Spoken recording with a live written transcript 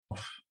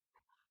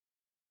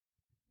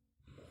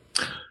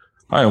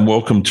Hi, and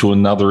welcome to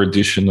another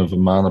edition of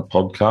Amana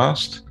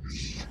Podcast.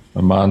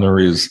 Amana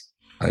is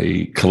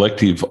a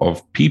collective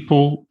of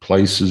people,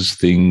 places,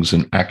 things,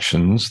 and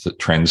actions that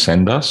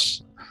transcend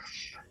us,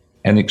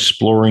 and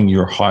exploring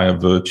your higher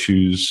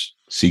virtues,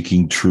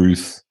 seeking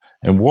truth,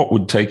 and what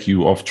would take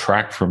you off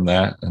track from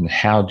that, and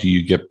how do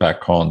you get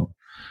back on.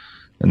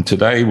 And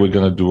today we're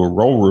going to do a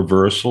role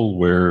reversal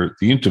where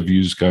the interview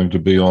is going to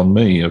be on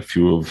me. A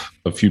few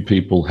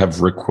people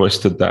have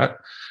requested that,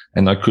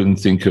 and I couldn't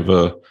think of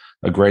a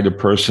greater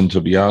person to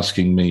be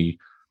asking me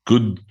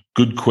good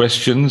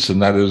questions,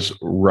 and that is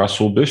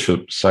Russell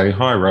Bishop. Say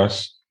hi,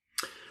 Russ.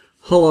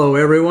 Hello,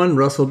 everyone.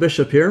 Russell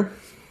Bishop here.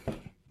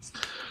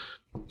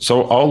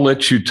 So I'll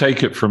let you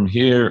take it from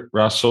here,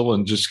 Russell,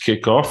 and just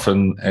kick off,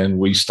 and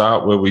we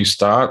start where we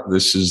start.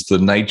 This is the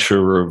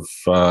nature of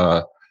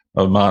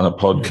Amana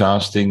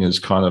podcasting, is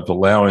kind of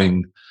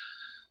allowing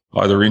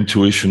either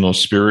intuition or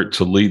spirit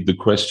to lead the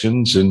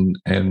questions, and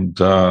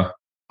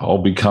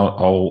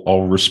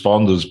I'll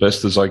respond as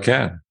best as I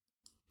can.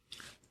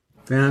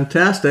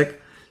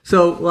 Fantastic.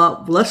 So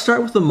let's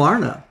start with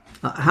Amarna.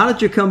 How did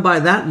you come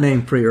by that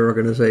name for your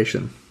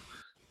organization?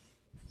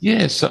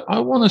 Yeah, so I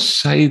want to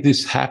say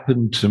this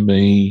happened to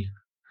me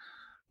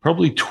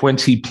probably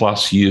 20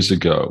 plus years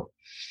ago.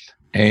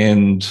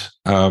 And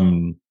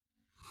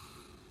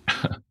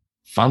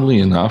funnily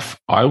enough,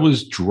 I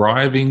was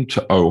driving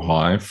to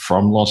Ojai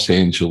from Los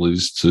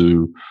Angeles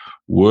to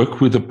work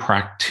with a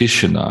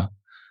practitioner.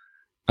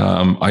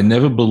 I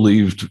never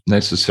believed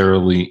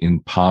necessarily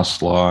in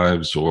past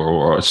lives,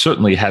 or I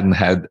certainly hadn't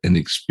had an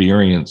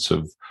experience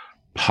of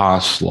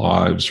past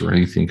lives or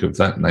anything of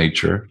that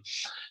nature.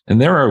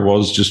 And there I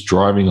was just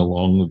driving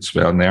along. It's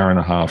about an hour and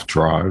a half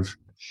drive.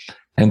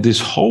 And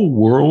this whole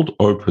world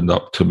opened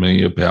up to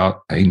me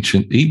about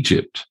ancient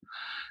Egypt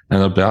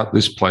and about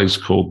this place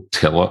called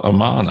Tell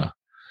el-Amarna.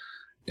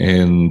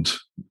 And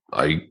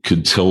I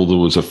could tell there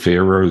was a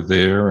pharaoh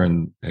there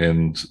and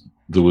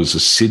there was a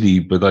city,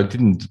 but I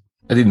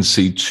didn't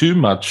see too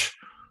much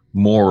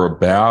more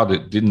about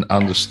it, didn't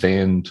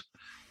understand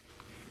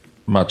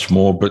much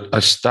more, but I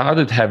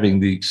started having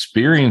the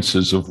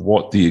experiences of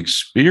what the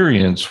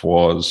experience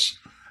was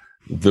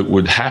that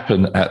would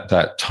happen at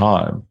that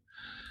time,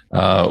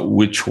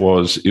 which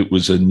was, it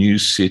was a new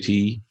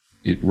city.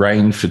 It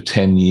reigned for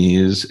 10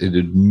 years. It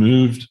had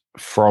moved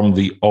from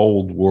the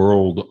old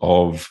world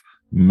of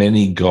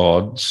many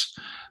gods,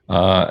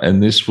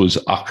 and this was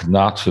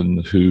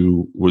Akhenaten,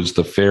 who was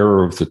the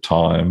pharaoh of the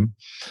time,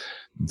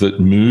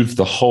 that moved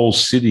the whole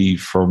city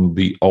from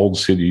the old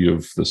city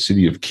of the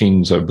City of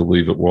Kings, I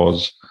believe it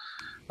was,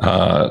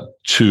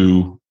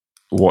 to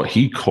what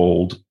he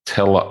called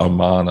Tell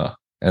el-Amarna.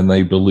 And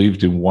they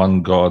believed in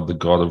one God, the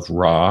God of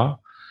Ra.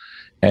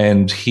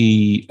 And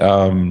he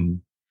had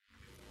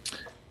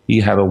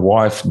a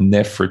wife,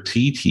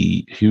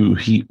 Nefertiti, who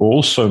he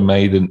also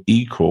made an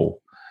equal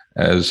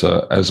as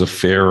a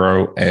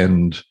pharaoh.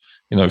 And,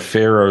 you know,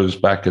 pharaohs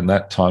back in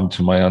that time,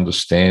 to my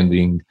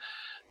understanding,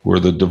 were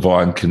the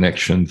divine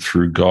connection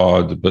through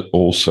God, but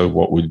also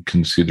what we'd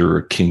consider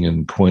a king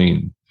and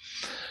queen.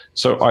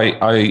 So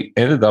I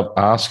ended up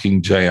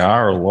asking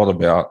JR a lot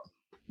about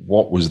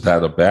what was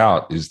that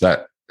about? Is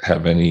that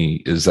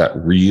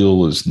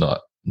real? Is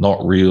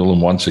not real?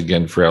 And once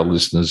again, for our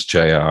listeners,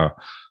 JR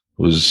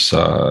was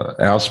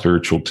our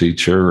spiritual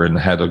teacher and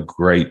had a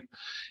great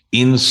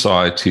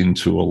insight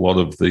into a lot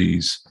of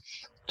these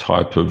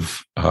type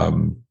of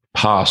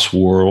past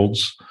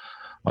worlds.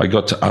 I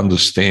got to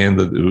understand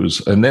that it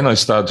was, and then I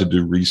started to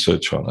do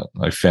research on it.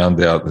 I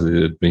found out that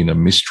it had been a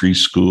mystery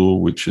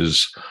school, which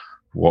is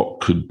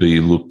what could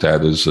be looked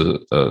at as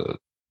a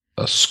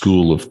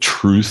school of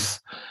truth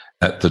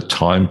at the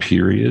time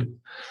period.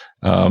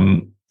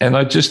 And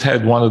I just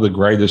had one of the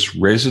greatest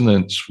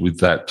resonance with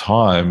that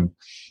time,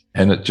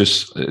 and it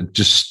just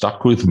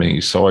stuck with me.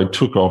 So I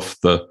took off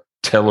the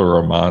Tell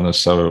el-Amarna,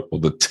 or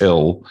the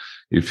Tell,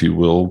 if you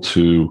will,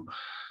 to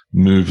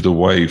moved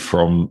away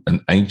from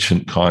an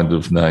ancient kind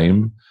of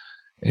name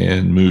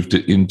and moved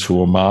it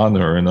into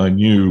Amarna. And I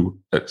knew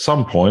at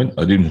some point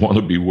I didn't want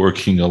to be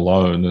working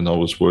alone, and I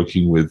was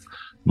working with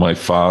my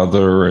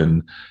father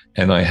and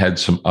I had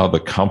some other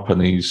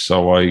companies.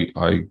 So I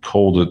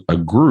called it a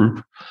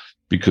group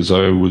because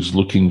I was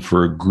looking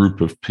for a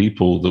group of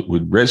people that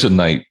would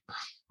resonate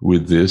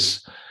with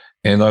this.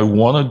 And I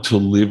wanted to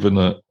live in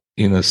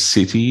a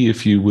city,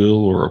 if you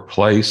will, or a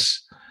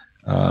place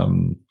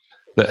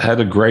that had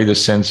a greater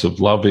sense of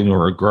loving,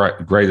 or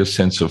a greater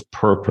sense of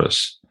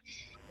purpose,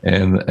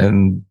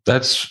 and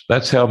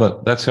that's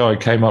how I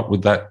came up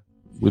with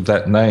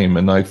that name.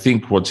 And I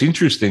think what's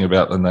interesting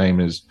about the name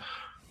is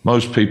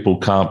most people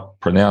can't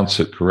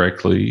pronounce it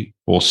correctly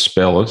or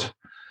spell it,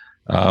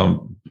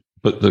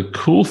 but the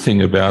cool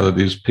thing about it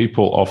is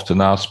people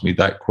often ask me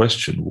that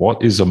question: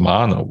 what is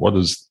Amarna? What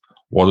does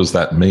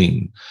that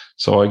mean?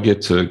 So I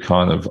get to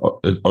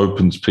it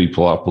opens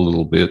people up a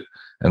little bit,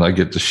 and I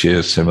get to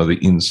share some of the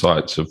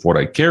insights of what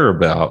I care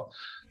about,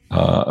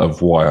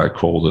 of why I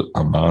called it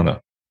Amarna.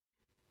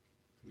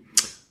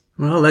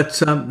 Well,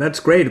 that's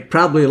great.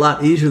 Probably a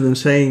lot easier than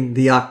saying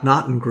the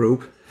Akhenaten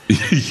group.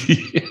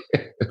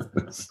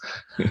 Yes.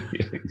 Yeah,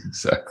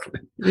 exactly.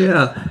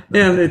 Yeah,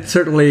 and it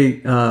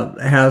certainly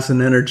has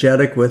an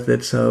energetic with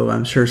it, so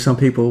I'm sure some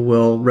people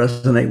will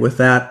resonate with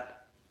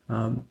that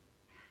um,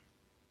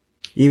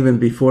 even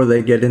before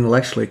they get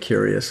intellectually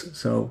curious.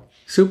 So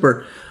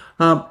super.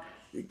 Um,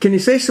 can you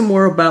say some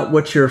more about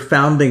what your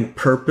founding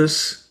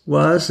purpose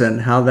was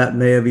and how that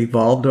may have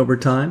evolved over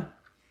time?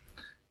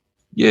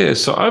 Yeah,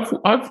 so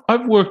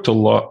I've worked a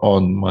lot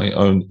on my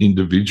own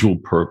individual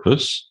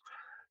purpose,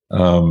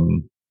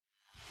 um,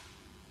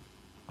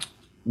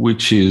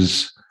 which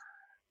is,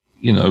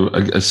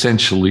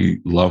 essentially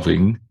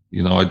loving.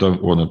 I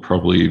don't want to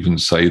probably even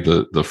say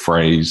the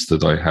phrase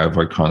that I have.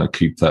 I kind of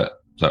keep that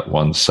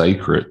one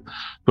sacred.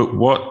 But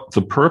what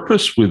the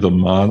purpose with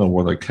Amana,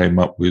 what I came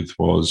up with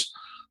was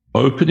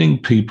opening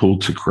people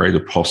to greater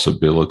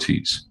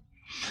possibilities.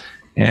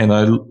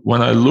 And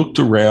when I looked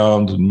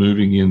around and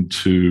moving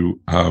into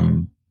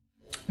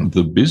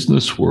the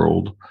business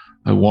world,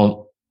 I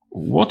want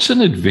what's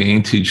an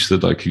advantage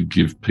that I could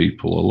give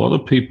people? A lot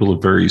of people are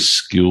very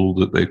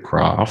skilled at their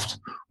craft,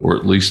 or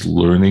at least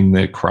learning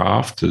their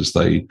craft as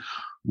they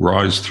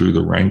rise through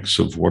the ranks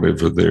of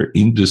whatever their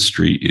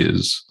industry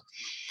is.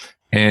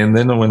 And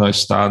then when I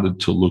started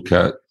to look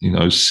at,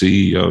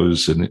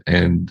 CEOs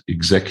and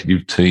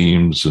executive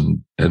teams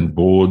and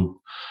board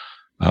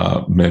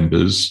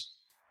members,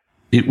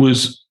 it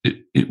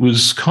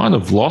was kind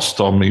of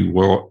lost on me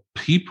where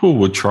people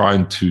were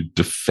trying to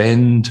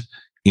defend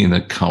in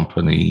a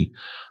company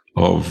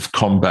of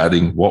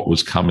combating what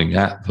was coming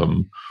at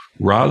them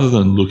rather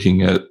than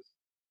looking at,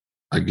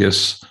 I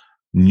guess,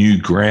 new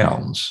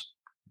grounds.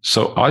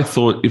 So I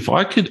thought if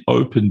I could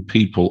open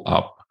people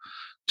up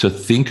to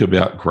think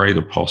about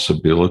greater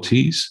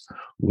possibilities,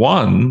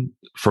 one,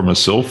 from a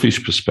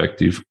selfish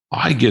perspective,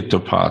 I get to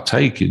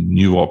partake in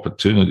new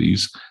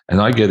opportunities and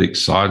I get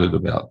excited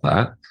about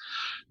that.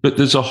 But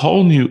there's a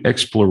whole new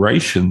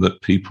exploration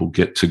that people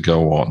get to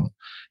go on,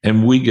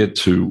 and we get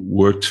to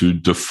work to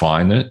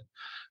define it,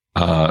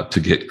 to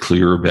get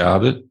clear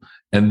about it,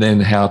 and then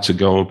how to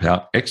go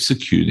about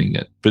executing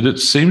it. But it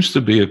seems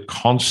to be a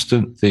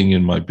constant thing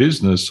in my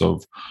business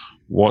of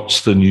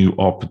what's the new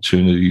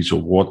opportunities,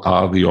 or what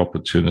are the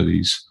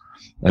opportunities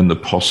and the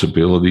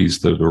possibilities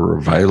that are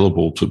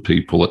available to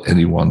people at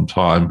any one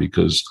time,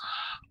 because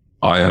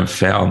I have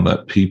found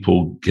that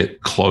people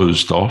get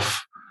closed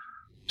off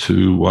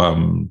to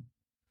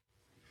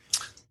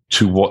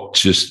what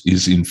just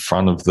is in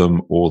front of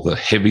them, or the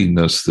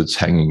heaviness that's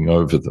hanging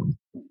over them.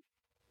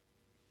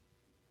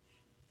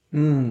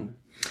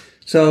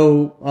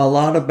 So a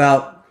lot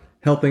about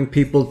helping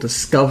people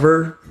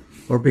discover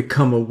or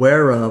become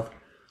aware of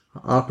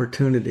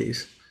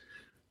opportunities.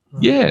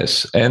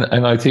 Yes, and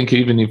I think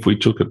even if we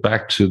took it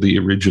back to the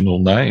original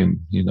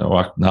name,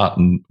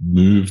 Akhenaten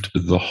moved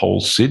the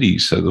whole city,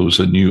 so there was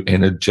a new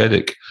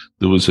energetic,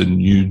 there was a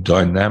new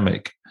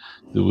dynamic,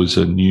 there was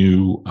a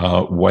new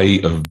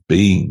way of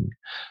being,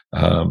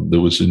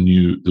 there was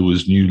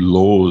new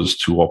laws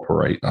to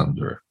operate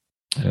under,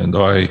 and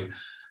I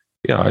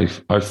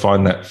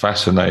find that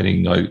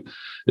fascinating.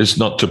 It's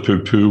not to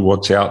poo-poo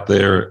what's out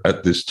there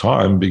at this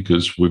time,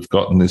 because we've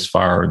gotten this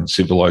far in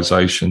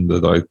civilization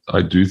that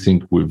I do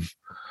think we've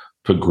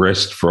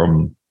progressed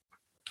from,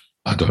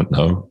 I don't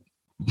know,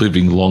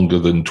 living longer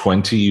than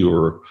 20,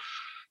 or,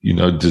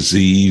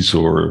 disease,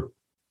 or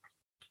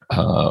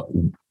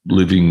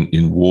living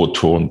in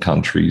war-torn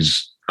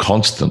countries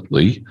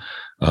constantly.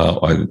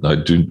 I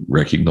do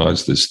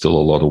recognize there's still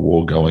a lot of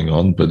war going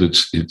on, but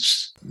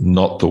it's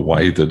not the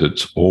way that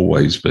it's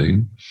always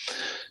been.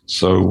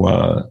 So,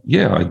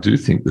 I do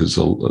think there's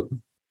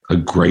a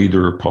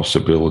greater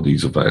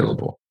possibilities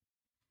available.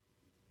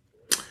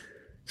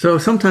 So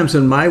sometimes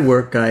in my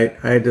work,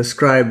 I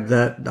describe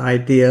that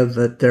idea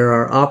that there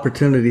are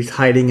opportunities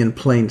hiding in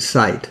plain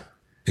sight.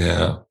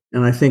 Yeah.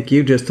 And I think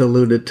you just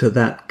alluded to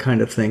that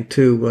kind of thing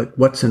too, like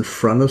what's in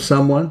front of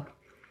someone.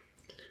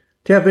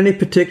 Do you have any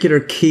particular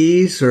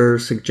keys or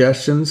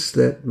suggestions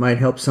that might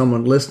help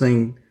someone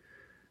listening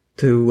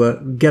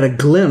to get a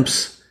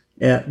glimpse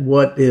at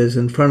what is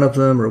in front of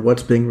them, or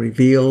what's being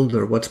revealed,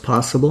 or what's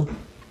possible?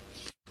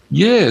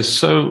 Yeah,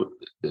 so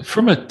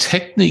from a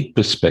technique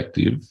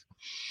perspective,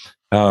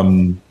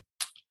 a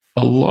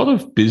lot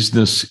of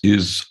business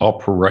is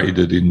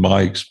operated, in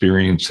my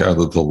experience, out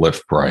of the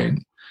left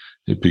brain.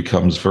 It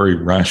becomes very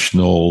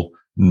rational,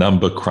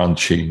 number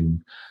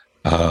crunching,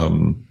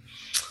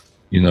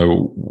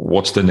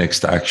 what's the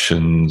next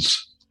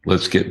actions?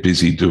 Let's get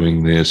busy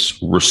doing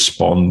this,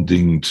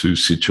 responding to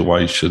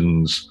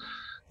situations.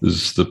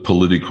 There's the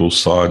political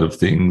side of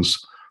things.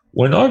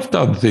 When I've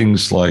done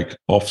things like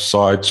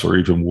offsites, or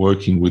even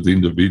working with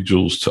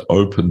individuals to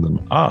open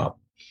them up,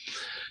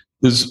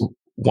 there's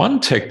one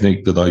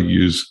technique that I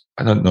use.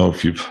 I don't know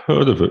if you've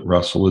heard of it,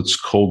 Russell. It's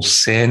called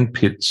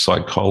sandpit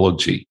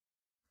psychology.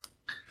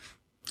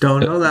 Don't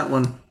know that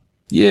one.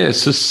 Yeah,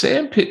 so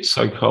sandpit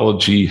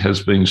psychology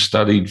has been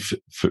studied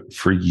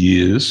for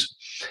years,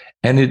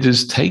 and it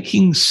is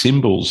taking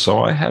symbols.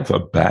 So I have a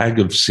bag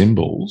of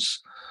symbols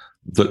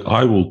that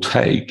I will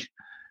take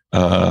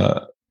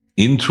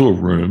into a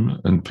room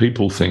and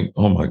people think,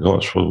 oh my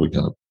gosh, what are we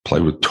going to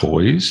play with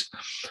toys?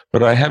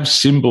 But I have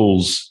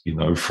symbols,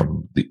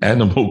 from the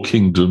animal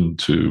kingdom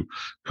to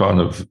kind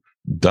of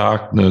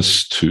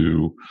darkness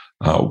to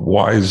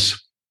wise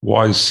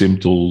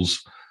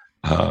symbols.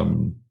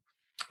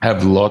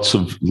 Have lots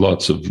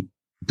of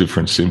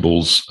different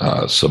symbols,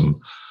 some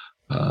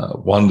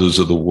wonders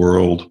of the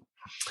world,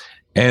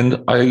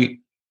 and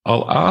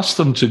I'll ask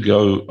them to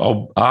go.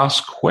 I'll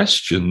ask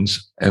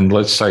questions, and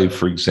let's say,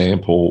 for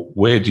example,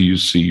 where do you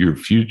see your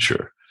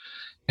future,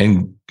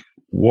 and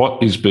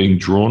what is being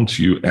drawn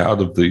to you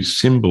out of these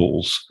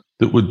symbols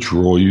that would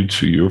draw you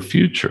to your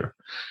future,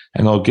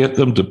 and I'll get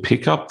them to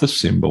pick up the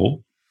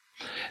symbol,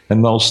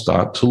 and they'll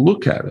start to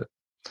look at it.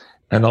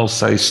 And I'll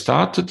say,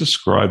 start to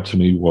describe to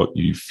me what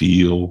you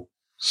feel,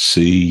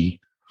 see,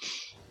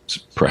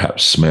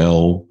 perhaps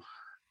smell.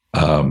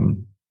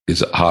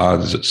 Is it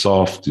hard? Is it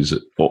soft? Is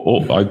it?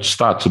 Or I'd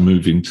start to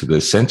move into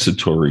the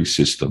sensory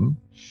system,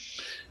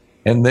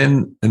 and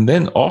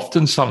then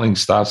often something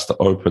starts to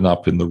open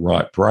up in the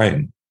right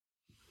brain.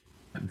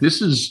 This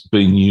has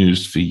been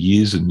used for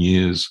years and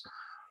years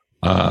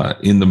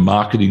in the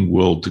marketing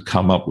world to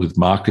come up with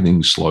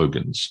marketing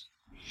slogans.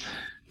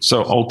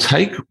 So I'll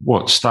take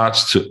what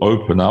starts to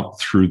open up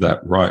through that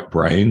right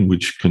brain,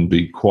 which can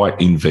be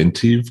quite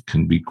inventive,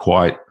 can be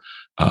quite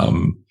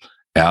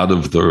out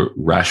of the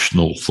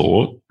rational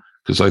thought.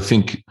 Because I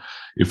think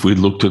if we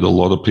looked at a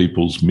lot of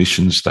people's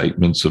mission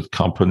statements of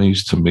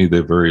companies, to me,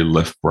 they're very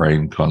left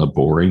brain kind of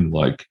boring,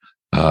 like,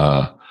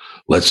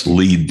 let's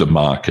lead the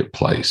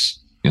marketplace.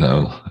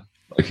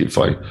 Like if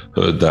I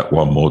heard that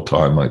one more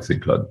time, I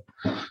think I'd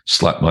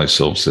slap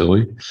myself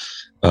silly.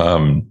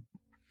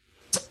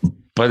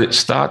 But it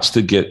starts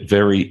to get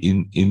very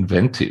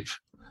inventive,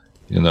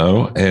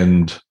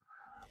 and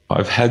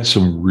I've had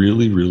some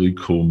really, really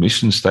cool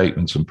mission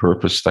statements and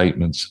purpose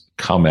statements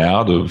come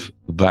out of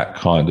that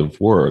kind of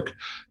work.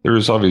 There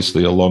is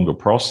obviously a longer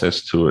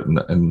process to it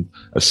and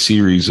a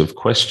series of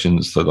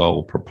questions that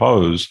I'll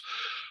propose,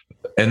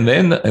 and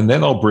then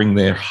I'll bring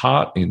their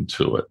heart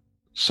into it.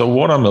 So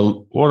what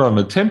I'm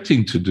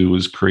attempting to do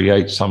is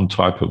create some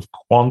type of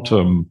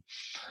quantum,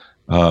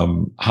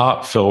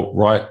 heartfelt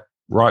right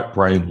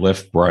brain,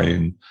 left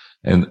brain,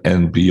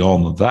 and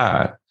beyond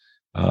that,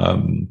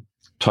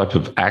 type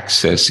of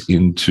access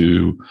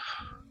into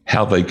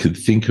how they could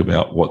think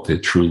about what they're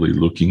truly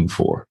looking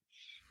for,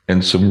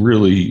 and some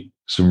really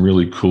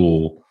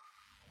cool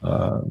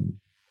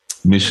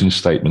mission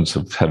statements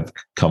have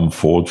come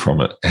forward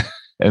from it.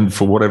 And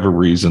for whatever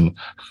reason,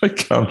 I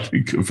can't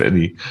think of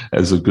any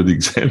as a good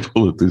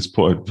example at this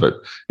point. But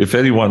if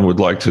anyone would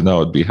like to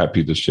know, I'd be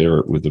happy to share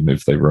it with them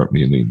if they wrote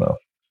me an email.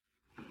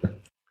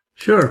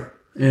 Sure.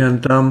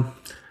 And,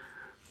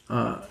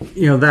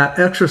 that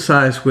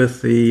exercise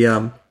with the,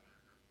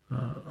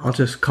 I'll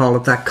just call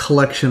it that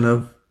collection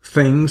of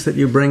things that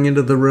you bring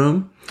into the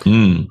room.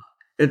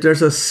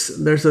 There's a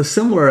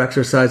similar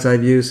exercise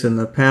I've used in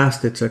the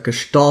past. It's a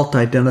Gestalt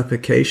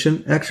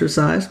identification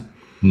exercise.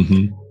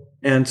 Mm-hmm.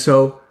 And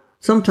so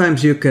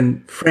sometimes you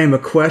can frame a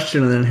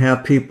question and then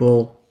have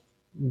people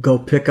go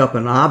pick up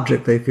an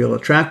object they feel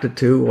attracted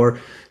to, or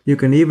you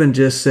can even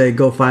just say,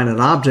 go find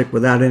an object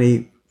without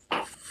any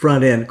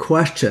front end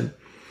question.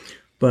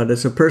 But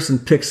as a person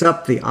picks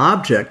up the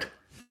object,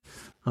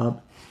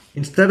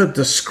 instead of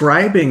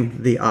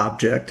describing the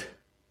object,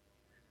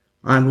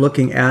 I'm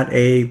looking at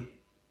a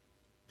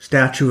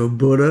statue of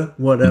Buddha,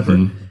 whatever.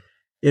 Mm-hmm.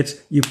 It's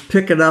you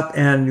pick it up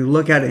and you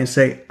look at it and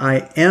say,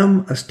 I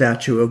am a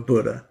statue of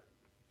Buddha.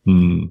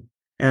 Mm-hmm.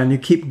 And you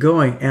keep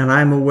going, and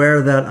I'm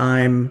aware that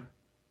I'm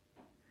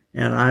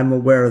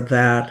aware of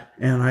that,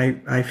 and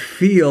I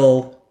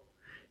feel.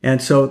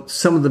 And so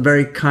some of the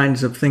very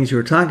kinds of things you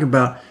were talking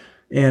about,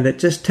 and it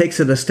just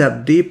takes it a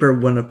step deeper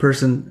when a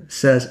person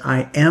says,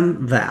 I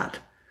am that.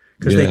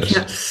 Because They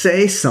can't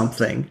say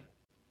something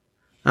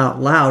out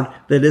loud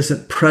that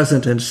isn't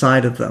present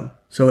inside of them.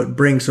 So it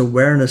brings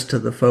awareness to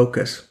the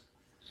focus.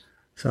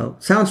 So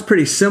it sounds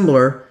pretty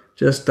similar.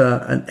 Just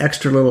an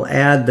extra little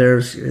add there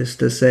is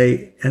to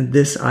say, and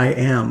this I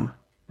am.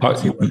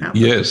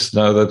 Yes,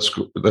 no,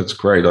 that's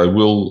great. I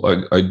will.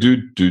 I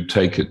do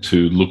take it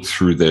to look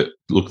through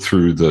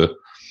the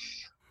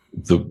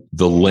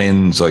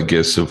lens, I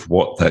guess, of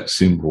what that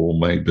symbol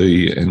may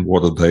be and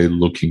what are they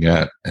looking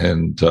at,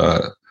 and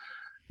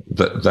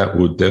that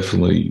would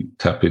definitely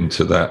tap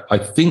into that. I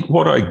think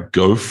what I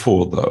go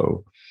for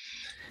though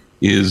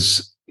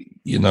is,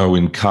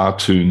 in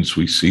cartoons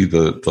we see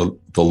the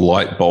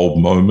light bulb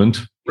moment.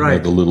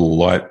 Right. The little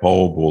light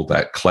bulb or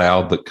that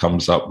cloud that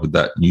comes up with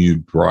that new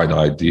bright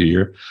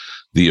idea,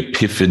 the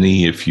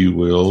epiphany, if you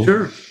will.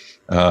 Sure.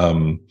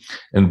 And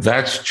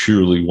that's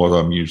truly what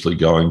I'm usually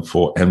going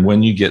for. And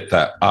when you get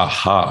that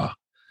aha,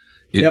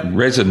 it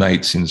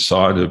resonates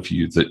inside of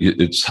you that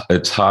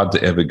it's hard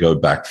to ever go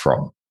back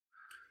from.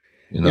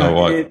 In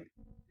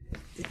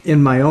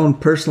my own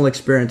personal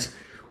experience,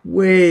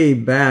 way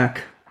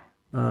back,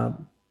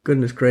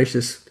 goodness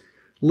gracious,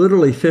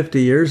 literally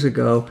 50 years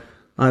ago,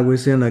 I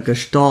was in a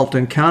Gestalt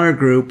encounter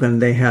group,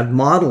 and they had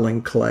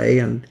modeling clay,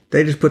 and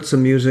they just put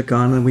some music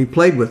on, and we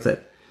played with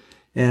it.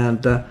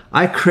 And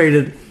I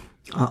created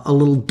a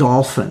little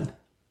dolphin.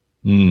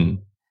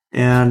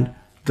 And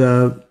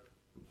the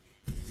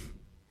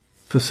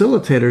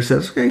facilitator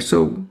says, okay,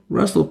 so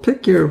Russell,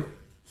 pick your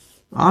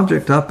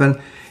object up,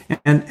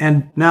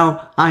 and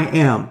now I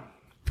am.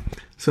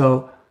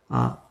 So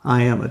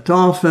I am a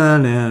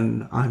dolphin,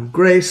 and I'm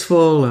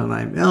graceful, and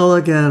I'm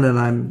elegant, and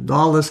I'm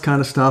all this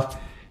kind of stuff.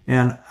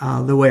 And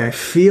the way I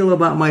feel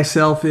about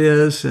myself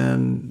is,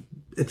 and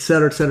et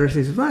cetera, et cetera.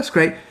 He says, well, that's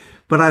great.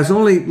 But I was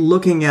only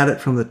looking at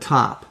it from the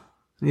top.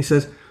 And he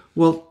says,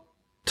 well,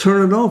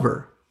 turn it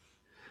over.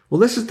 Well,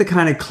 this is the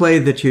kind of clay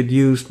that you'd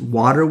use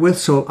water with.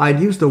 So I'd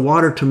use the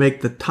water to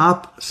make the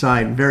top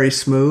side very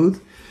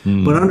smooth.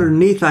 But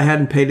underneath, I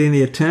hadn't paid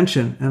any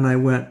attention. And I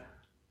went,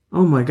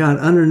 oh my God,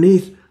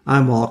 underneath,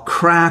 I'm all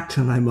cracked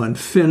and I'm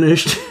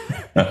unfinished.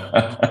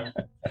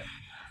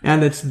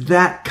 And it's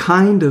that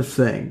kind of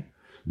thing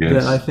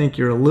that I think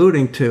you're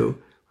alluding to.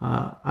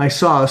 I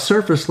saw a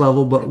surface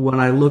level, but when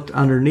I looked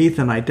underneath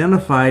and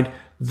identified,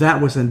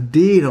 that was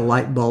indeed a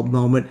light bulb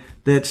moment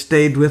that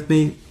stayed with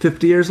me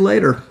 50 years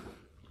later.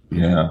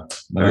 Yeah.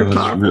 Very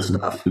powerful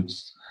stuff.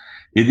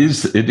 It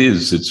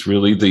is. It's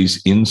really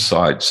these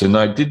insights. And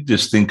I did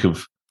just think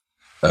of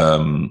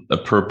a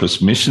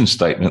purpose mission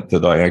statement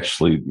that I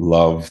actually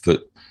love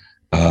that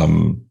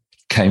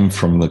came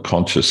from the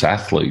Conscious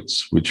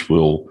Athletes, which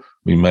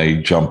we may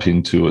jump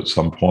into at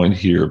some point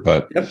here.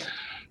 But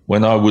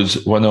when I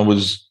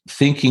was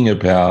thinking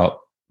about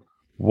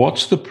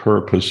what's the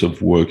purpose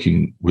of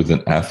working with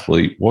an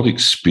athlete, what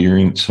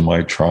experience am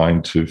I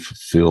trying to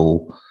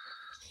fulfill?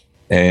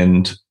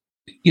 And,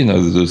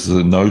 there's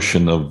the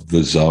notion of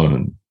the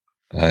zone.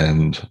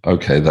 And,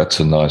 okay,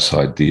 that's a nice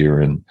idea.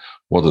 And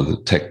what are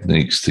the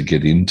techniques to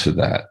get into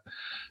that?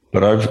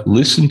 But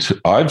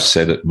I've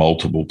said it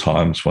multiple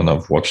times when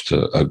I've watched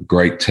a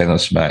great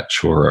tennis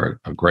match or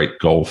a great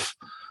golf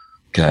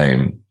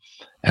game,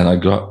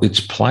 and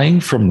it's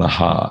playing from the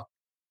heart.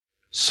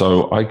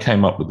 So I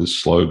came up with this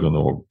slogan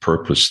or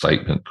purpose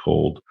statement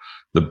called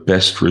 "The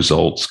best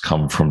results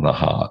come from the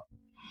heart."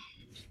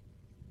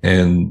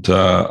 And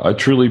I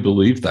truly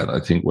believe that. I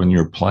think when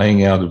you're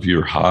playing out of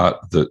your heart,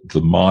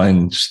 the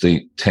mind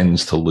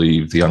tends to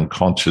leave, the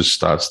unconscious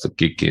starts to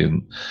kick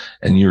in,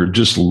 and you're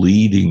just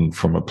leading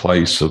from a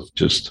place of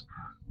just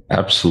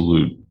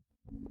absolute.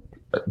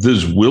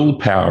 There's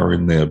willpower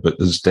in there, but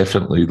there's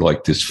definitely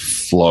like this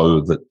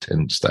flow that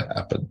tends to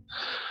happen.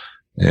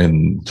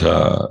 And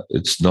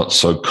it's not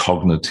so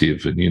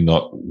cognitive, and you're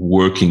not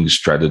working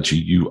strategy.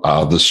 You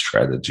are the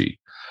strategy,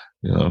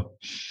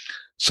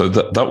 So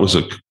that was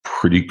a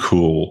pretty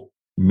cool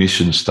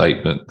mission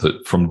statement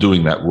that from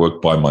doing that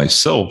work by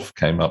myself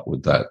came up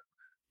with that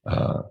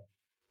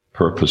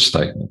purpose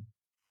statement.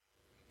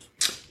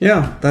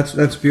 Yeah,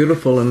 that's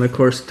beautiful. And of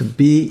course, to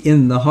be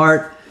in the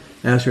heart,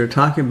 as you're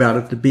talking about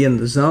it, to be in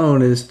the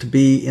zone is to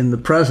be in the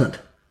present.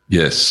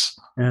 Yes.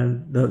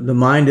 And the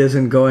mind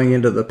isn't going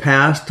into the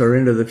past or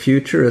into the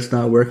future. It's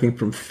not working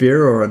from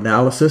fear or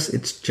analysis.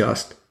 It's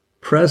just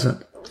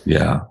present.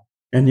 Yeah.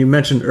 And you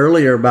mentioned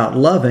earlier about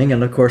loving,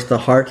 and of course, the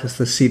heart is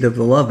the seat of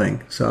the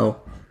loving.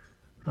 So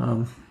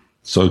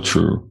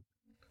true.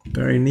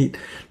 Very neat.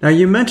 Now,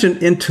 you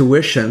mentioned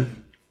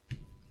intuition.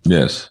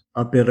 Yes.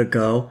 A bit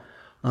ago.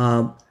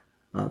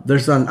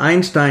 There's an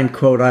Einstein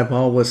quote I've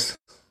always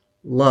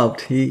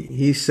loved.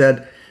 He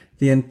said,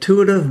 "The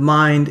intuitive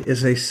mind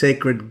is a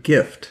sacred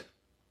gift,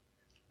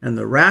 and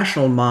the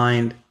rational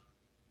mind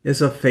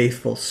is a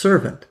faithful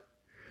servant.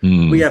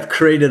 We have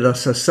created a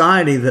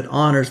society that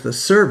honors the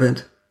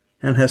servant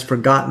and has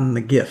forgotten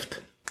the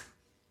gift."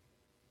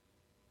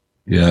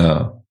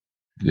 Yeah.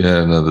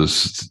 No,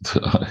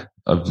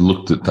 I've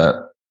looked at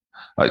that.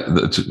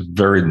 That's a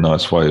very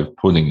nice way of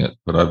putting it,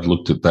 but I've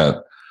looked at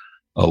that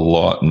a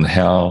lot, and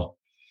how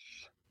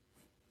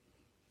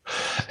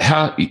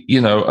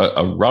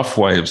a rough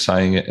way of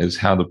saying it is,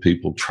 how do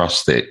people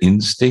trust their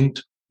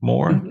instinct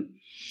more? Mm-hmm.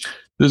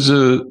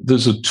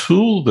 There's a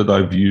tool that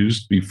I've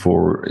used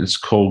before. It's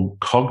called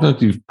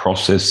Cognitive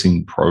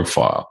Processing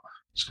Profile.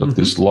 It's got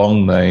this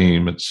long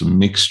name. It's a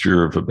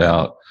mixture of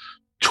about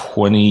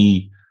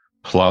 20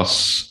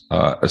 plus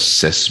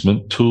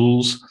assessment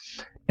tools,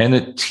 and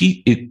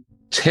it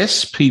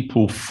tests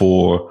people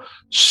for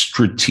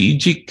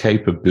strategic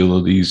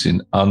capabilities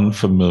in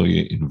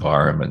unfamiliar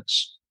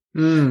environments.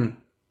 And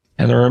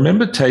I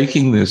remember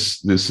taking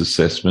this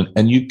assessment,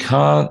 and you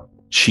can't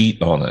cheat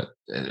on it.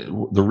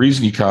 The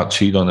reason you can't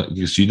cheat on it is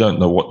because you don't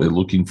know what they're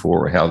looking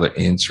for or how they're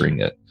answering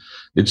it.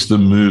 It's the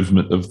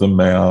movement of the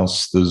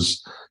mouse.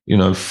 There's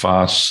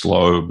fast,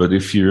 slow. But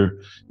if you're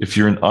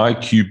an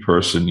IQ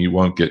person, you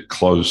won't get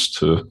close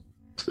to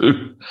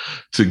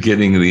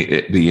getting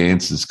the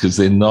answers, because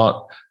they're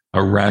not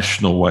a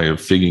rational way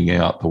of figuring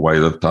out the way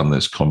they've done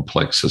this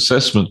complex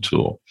assessment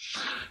tool.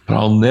 But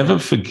I'll never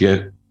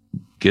forget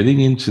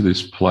getting into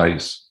this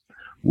place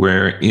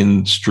where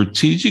in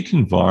strategic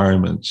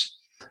environments,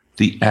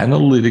 the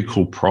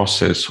analytical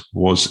process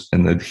was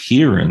an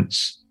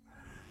adherence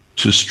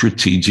to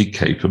strategic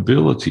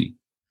capability.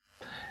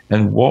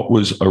 And what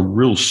was a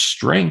real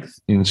strength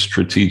in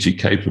strategic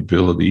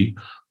capability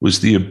was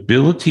the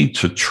ability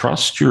to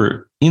trust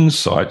your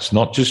insights,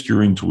 not just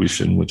your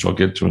intuition, which I'll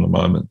get to in a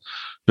moment,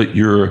 but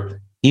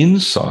your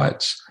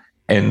insights,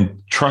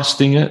 and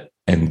trusting it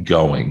and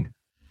going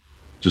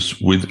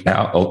just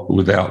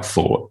without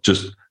thought,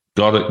 just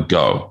got it,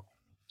 go,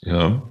 you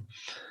know.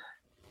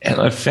 And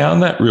I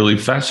found that really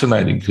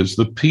fascinating, because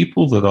the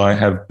people that I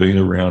have been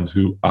around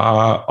who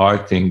are, I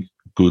think,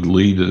 good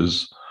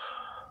leaders,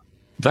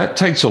 that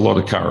takes a lot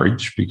of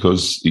courage,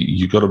 because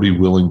you've got to be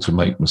willing to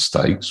make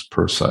mistakes,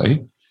 per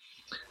se.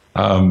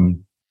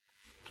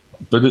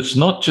 But it's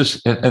not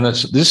just, and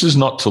this is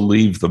not to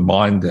leave the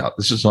mind out.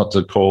 This is not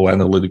to call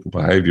analytical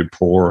behavior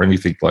poor or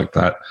anything like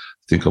that.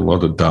 I think a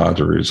lot of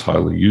data is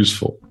highly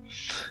useful.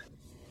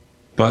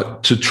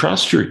 But to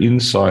trust your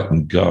insight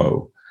and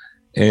go.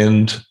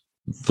 And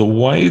the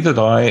way that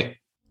I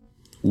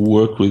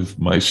work with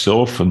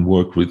myself and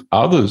work with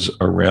others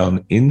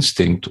around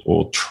instinct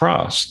or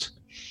trust,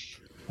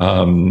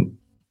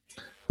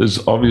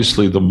 there's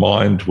obviously the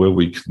mind, where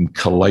we can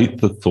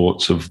collate the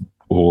thoughts of,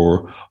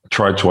 or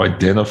try to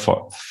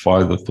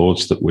identify the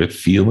thoughts that we're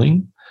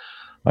feeling.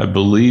 I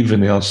believe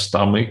in our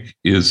stomach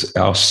is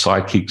our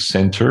psychic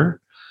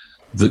center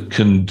that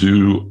can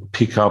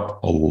pick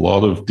up a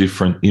lot of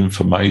different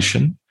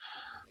information,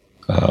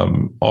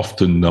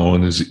 often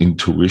known as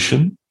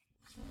intuition.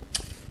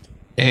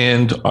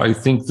 And I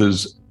think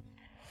there's,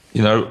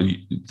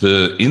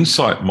 the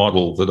insight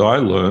model that I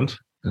learned,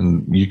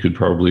 and you could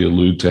probably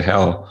allude to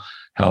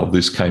how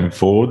this came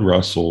forward,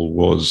 Russell,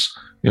 was,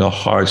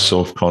 high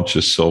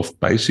self-conscious self,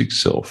 basic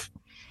self.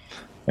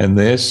 And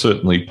they're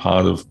certainly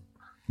part of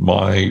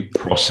my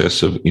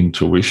process of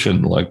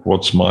intuition, like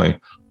what's my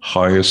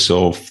higher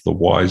self, the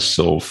wise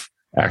self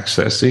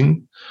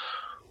accessing,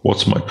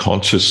 what's my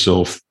conscious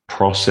self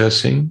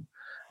processing,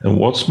 and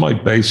what's my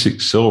basic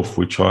self,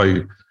 which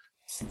I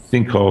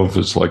think of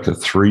as like a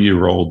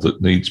 3-year-old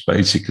that needs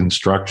basic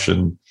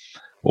instruction,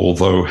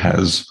 although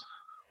has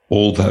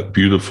all that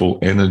beautiful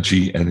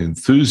energy and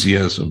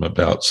enthusiasm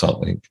about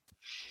something.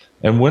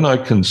 And when I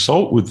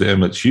consult with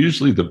them, it's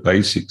usually the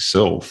basic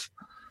self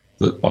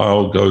that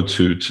I'll go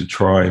to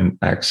try and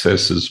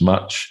access as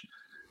much,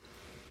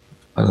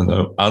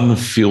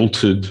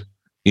 unfiltered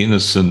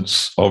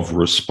innocence of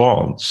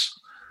response,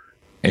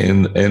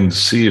 and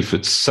see if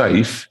it's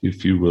safe,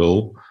 if you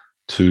will,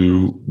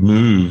 to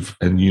move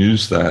and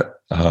use that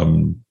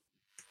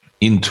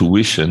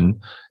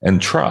intuition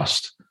and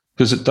trust,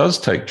 because it does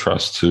take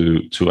trust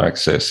to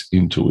access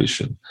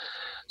intuition.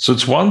 So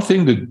it's one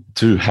thing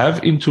to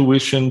have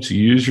intuition, to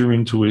use your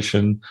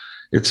intuition.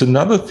 It's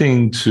another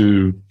thing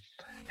to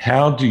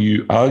are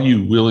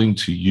you willing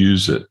to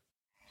use it?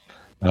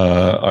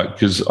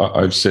 Because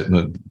I've sat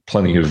in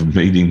plenty of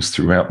meetings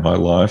throughout my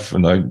life,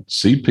 and I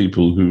see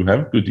people who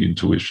have good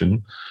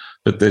intuition,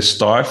 but they're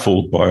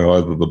stifled by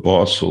either the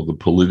boss or the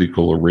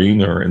political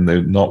arena, and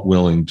they're not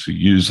willing to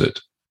use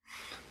it,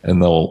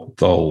 and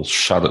they'll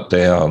shut it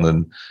down.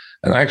 And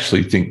I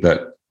actually think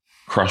that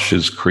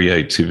crushes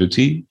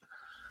creativity.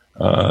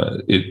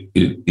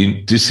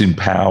 It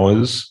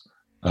disempowers,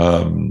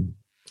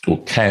 or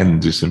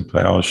can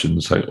disempower, I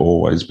shouldn't say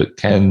always, but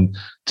can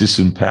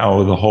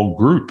disempower the whole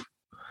group.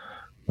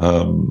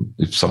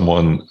 If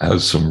someone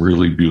has some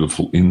really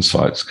beautiful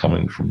insights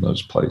coming from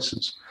those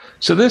places.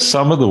 So there's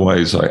some of the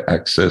ways I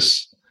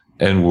access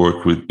and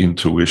work with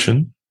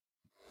intuition.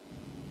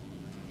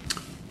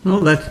 Well,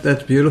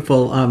 that's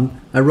beautiful.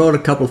 I wrote a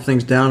couple of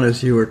things down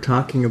as you were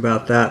talking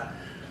about that.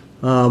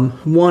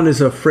 One is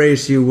a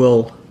phrase you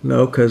will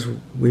know, because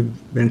we've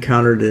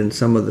encountered in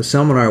some of the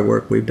seminar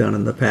work we've done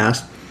in the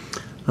past.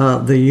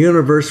 The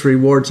universe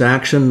rewards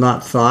action,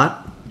 not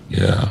thought.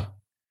 Yeah.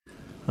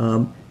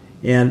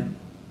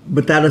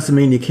 But that doesn't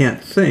mean you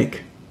can't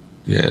think.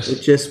 Yes.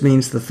 It just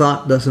means the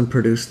thought doesn't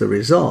produce the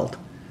result.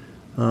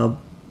 But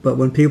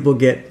when people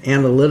get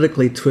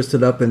analytically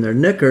twisted up in their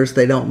knickers,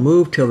 they don't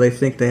move till they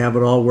think they have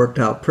it all worked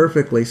out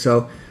perfectly.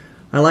 So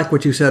I like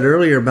what you said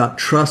earlier about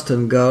trust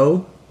and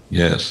go.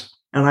 Yes.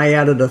 And I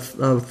added a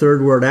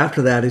third word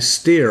after that is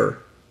steer.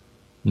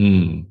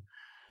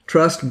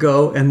 Trust,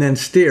 go, and then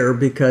steer,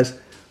 because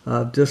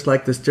just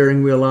like the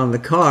steering wheel on the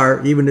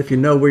car, even if you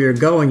know where you're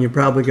going, you're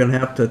probably going to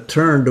have to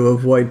turn to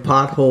avoid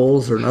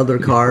potholes or other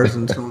cars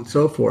and so on and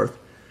so forth.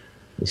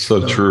 It's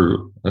so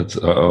true.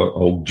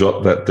 I'll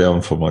jot that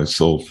down for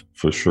myself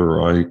for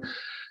sure.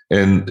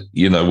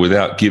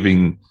 Without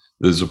giving,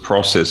 there's a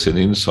process in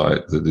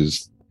insight that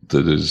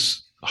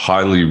is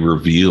highly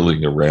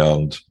revealing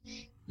around,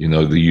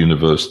 the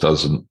universe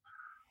doesn't,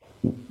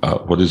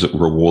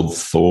 reward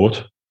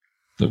thought,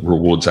 it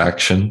rewards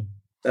action.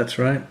 That's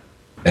right.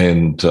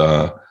 And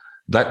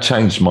that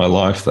changed my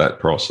life, that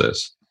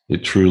process.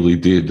 It truly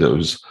did.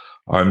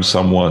 I'm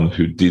someone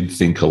who did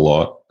think a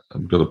lot.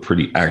 I've got a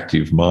pretty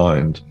active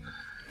mind,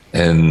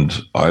 and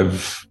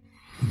I've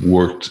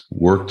worked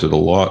it a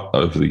lot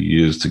over the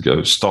years to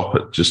go, stop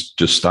it, just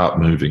start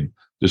moving,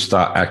 just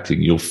start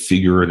acting. You'll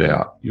figure it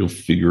out. You'll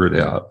figure it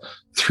out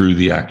through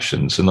the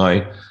actions. And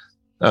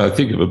I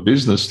think of a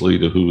business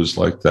leader who was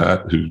like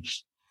that, who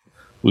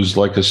was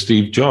like a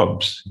Steve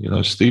Jobs.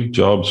 Steve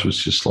Jobs was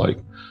just like,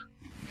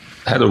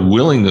 had a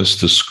willingness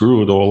to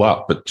screw it all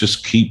up, but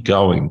just keep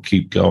going,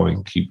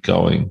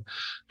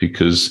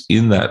 because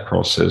in that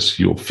process,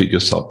 you'll figure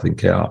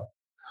something out.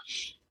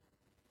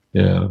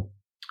 Yeah.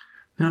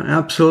 No,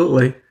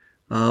 absolutely.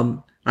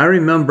 I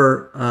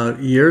remember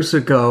years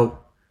ago,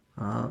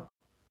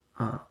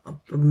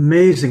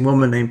 amazing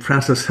woman named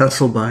Frances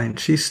Hesselbein.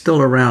 She's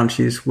still around.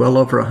 She's well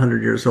over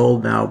 100 years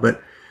old now,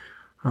 but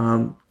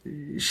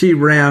she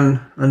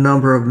ran a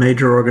number of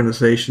major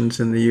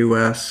organizations in the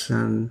U.S.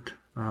 and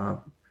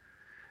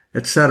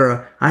et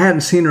cetera. I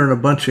hadn't seen her in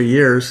a bunch of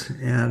years,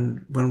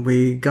 and when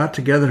we got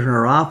together in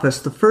her office,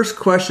 the first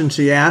question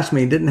she asked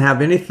me didn't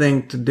have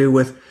anything to do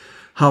with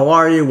how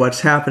are you,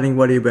 what's happening,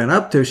 what have you been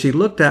up to. She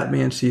looked at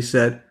me and she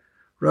said,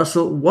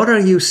 Russell, what are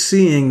you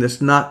seeing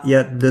that's not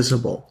yet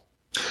visible?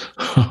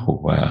 Oh,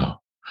 wow.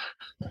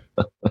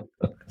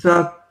 It's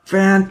a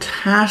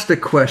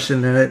fantastic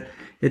question, and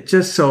it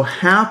just so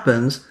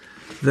happens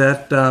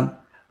that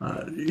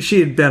she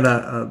had been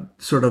a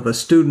sort of a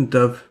student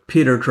of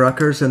Peter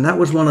Drucker's, and that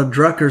was one of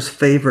Drucker's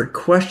favorite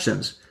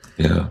questions.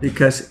 Yeah.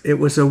 Because it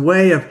was a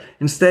way of,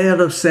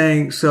 instead of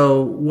saying,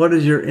 so what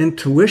is your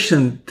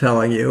intuition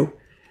telling you?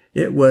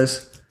 It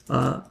was,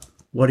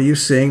 what are you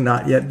seeing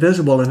not yet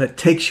visible? And it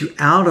takes you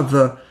out of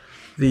the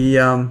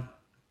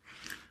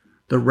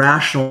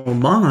rational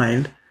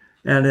mind,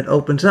 and it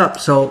opens up.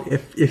 So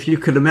if you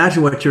could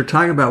imagine what you're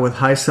talking about with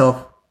high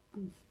self,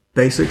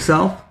 basic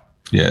self.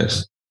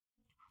 Yes.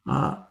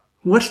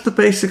 What's the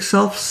basic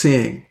self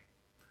seeing?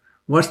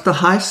 What's the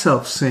high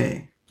self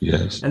seeing?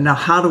 Yes. And now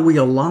how do we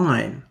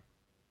align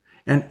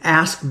and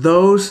ask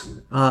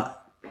those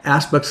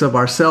aspects of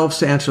ourselves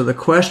to answer the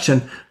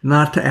question,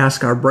 not to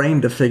ask our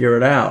brain to figure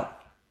it out?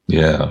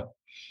 Yeah.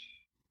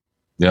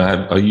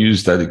 Yeah, I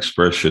use that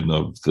expression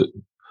of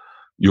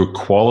your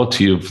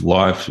quality of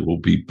life will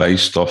be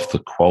based off the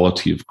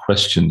quality of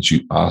questions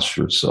you ask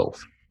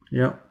yourself.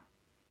 Yeah.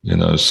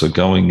 So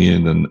going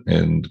in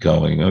and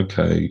going,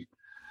 okay,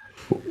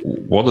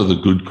 what are the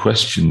good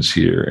questions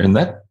here? And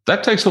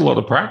that takes a lot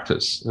of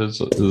practice. There's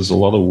a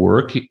lot of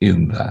work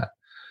in that.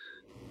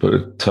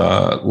 But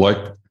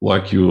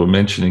like you were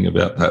mentioning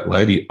about that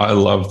lady, I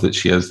love that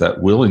she has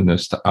that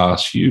willingness to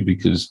ask you,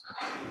 because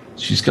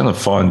she's going to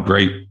find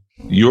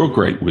your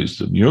great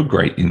wisdom, your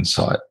great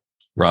insight,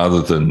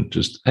 rather than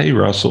just, hey,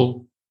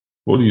 Russell,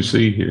 what do you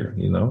see here?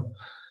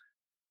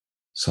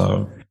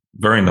 So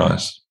very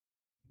nice.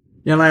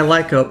 And I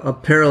like a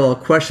parallel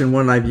question,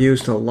 one I've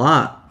used a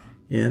lot.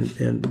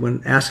 And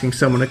when asking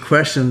someone a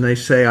question, they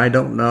say, I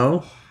don't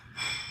know.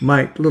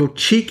 My little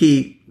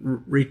cheeky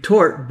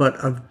retort, but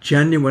a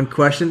genuine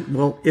question,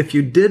 well, if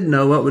you did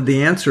know, what would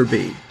the answer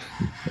be?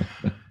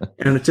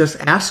 And it just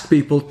asks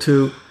people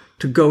to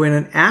go in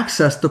and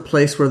access the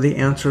place where the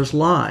answers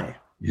lie.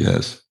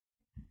 Yes.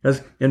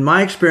 Because in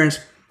my experience,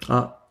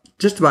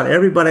 just about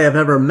everybody I've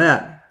ever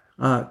met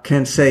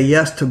can say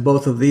yes to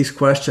both of these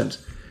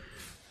questions.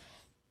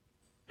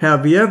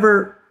 Have you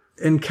ever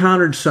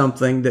encountered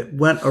something that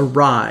went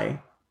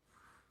awry,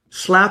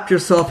 slapped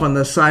yourself on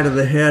the side of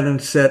the head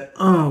and said,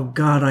 oh,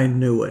 God, I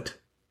knew it?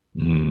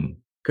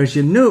 Because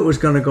you knew it was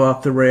going to go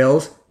off the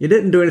rails. You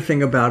didn't do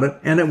anything about it,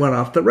 and it went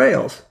off the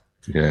rails.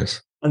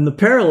 Yes. And the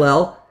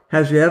parallel,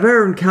 have you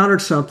ever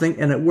encountered something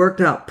and it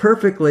worked out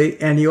perfectly,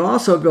 and you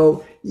also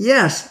go,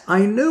 yes,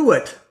 I knew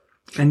it,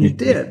 and you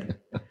did.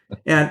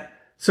 And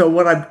so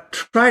what I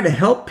try to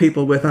help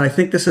people with, and I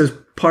think this is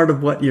part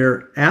of what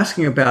you're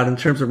asking about in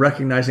terms of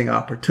recognizing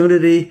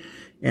opportunity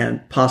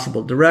and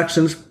possible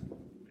directions,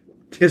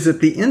 is that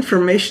the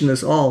information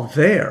is all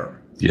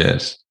there.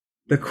 Yes.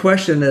 The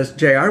question is,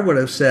 JR would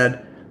have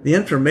said, the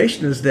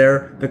information is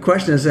there. The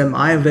question is, am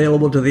I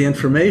available to the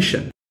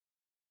information?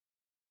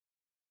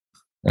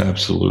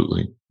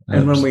 Absolutely.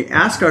 And when we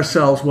ask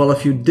ourselves, well,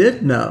 if you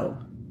did know,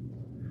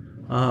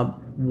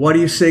 what are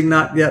you seeing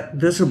not yet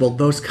visible?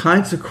 Those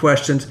kinds of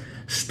questions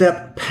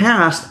step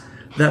past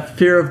that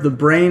fear of the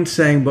brain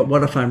saying, but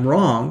what if I'm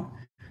wrong?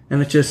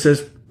 And it just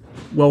says,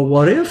 well,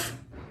 what if?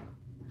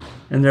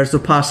 And there's a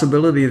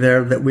possibility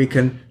there that we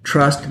can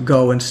trust,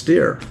 go, and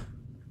steer.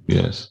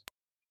 Yes.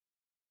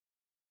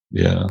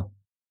 Yeah.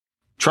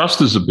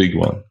 Trust is a big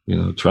one.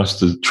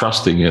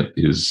 Trusting it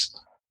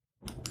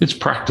it's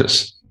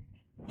practice.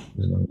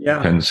 Yeah.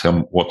 Depends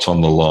what's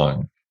on the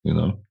line,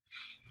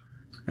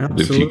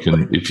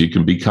 Absolutely. If you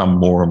can become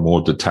more and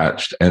more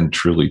detached and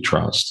truly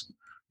trust,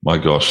 my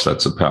gosh,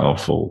 that's a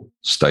powerful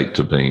state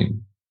to be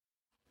in.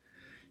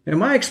 And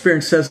my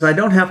experience says I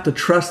don't have to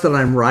trust that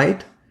I'm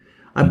right,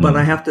 but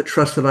I have to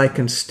trust that I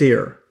can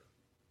steer.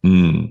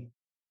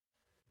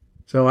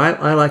 So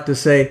I like to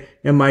say,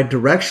 am I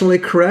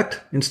directionally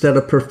correct instead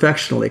of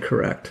perfectionally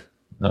correct?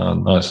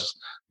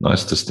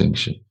 Nice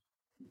distinction.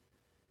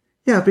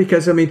 Yeah,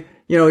 because,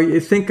 you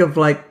think of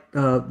like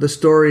the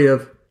story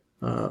of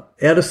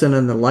Edison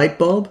and the light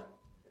bulb.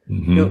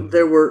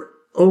 There were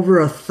over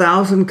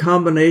 1,000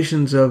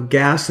 combinations of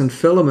gas and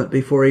filament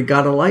before he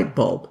got a light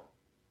bulb.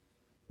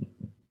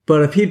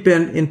 But if he'd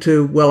been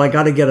into, well, I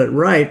got to get it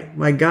right,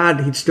 my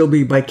God, he'd still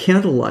be by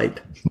candlelight.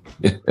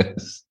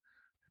 Yes.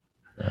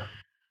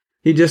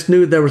 He just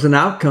knew there was an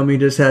outcome. He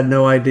just had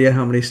no idea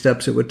how many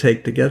steps it would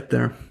take to get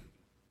there.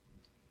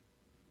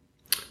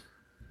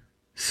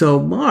 So,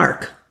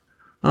 Mark,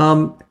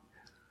 let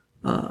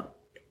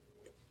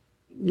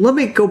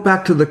me go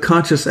back to the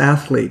conscious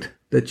athlete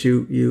that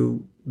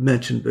you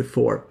mentioned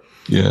before.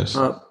 Yes.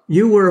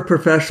 You were a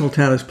professional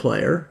tennis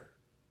player,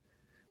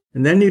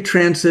 and then you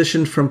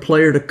transitioned from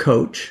player to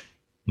coach,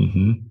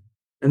 mm-hmm.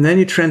 and then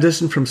you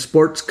transitioned from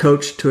sports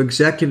coach to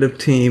executive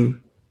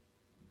team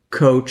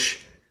coach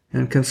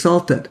and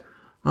consultant.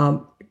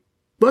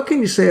 What can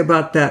you say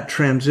about that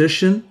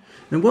transition,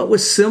 and what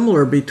was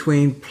similar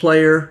between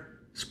player,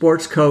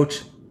 sports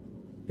coach,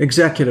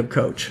 executive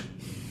coach?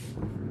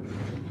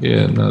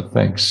 Yeah, no,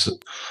 thanks.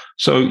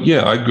 So,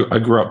 yeah, I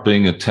grew up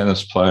being a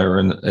tennis player,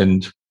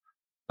 and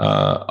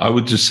I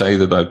would just say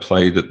that I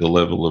played at the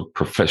level of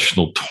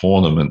professional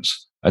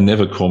tournaments. I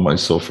never called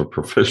myself a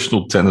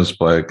professional tennis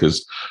player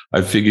because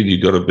I figured you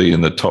got to be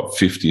in the top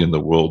 50 in the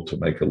world to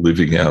make a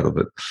living out of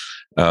it.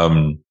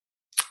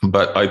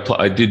 But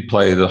I did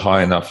play at a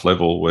high enough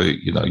level where,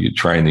 you're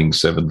training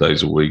 7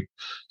 days a week,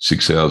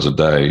 6 hours a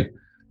day.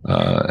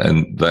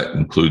 And that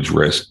includes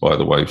rest, by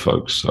the way,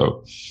 folks.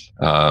 So,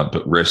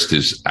 but rest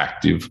is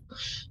active.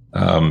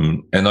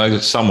 And I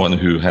was someone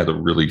who had a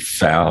really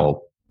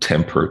foul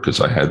temper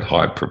because I had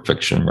high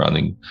perfection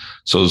running.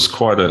 So I was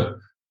quite a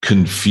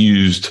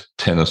confused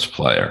tennis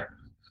player.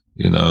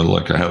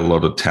 Like I had a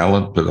lot of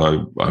talent, but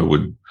I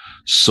would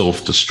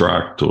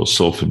self-destruct or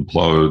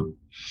self-implode.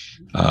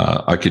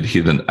 I could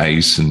hit an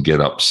ace and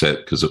get upset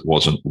because it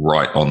wasn't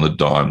right on the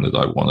dime that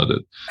I wanted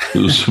it.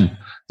 There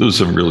was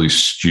some really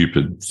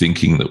stupid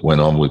thinking that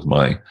went on with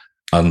my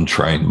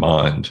untrained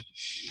mind.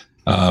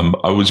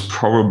 I was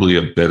probably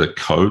a better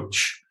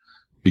coach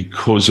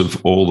because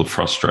of all the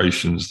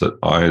frustrations that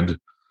I had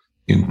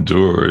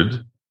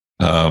endured.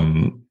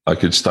 I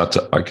could start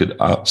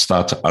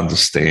to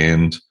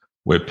understand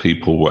where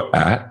people were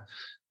at,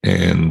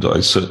 and I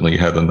certainly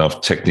had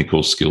enough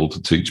technical skill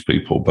to teach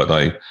people. But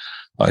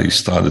I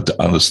started to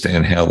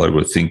understand how they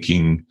were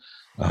thinking,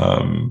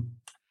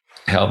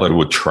 how they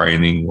were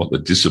training, what the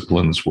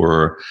disciplines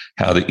were,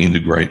 how to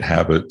integrate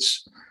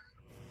habits.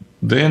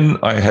 Then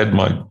I had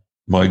my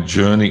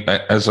journey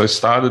as I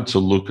started to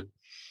look.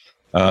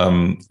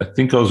 I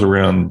think I was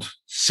around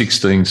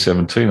 16,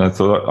 17. I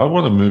thought I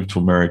want to move to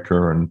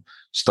America and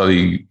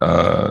study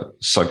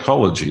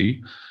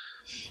psychology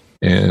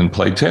and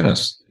play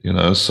tennis.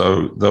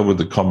 So those were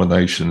the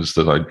combinations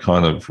that I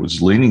kind of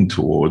was leaning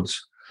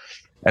towards.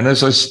 And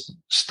as I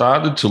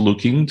started to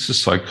look into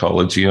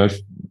psychology,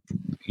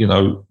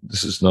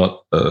 this is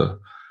not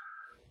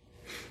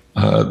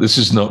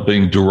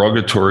being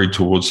derogatory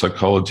towards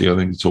psychology. I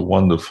think it's a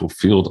wonderful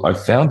field. I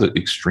found it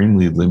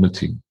extremely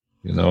limiting.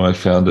 I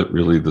found it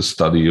really the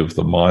study of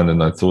the mind,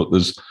 and I thought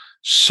there's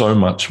so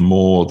much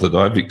more that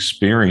I've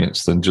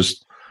experienced than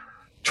just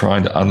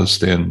trying to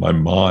understand my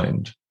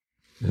mind.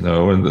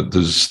 And that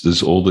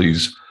there's all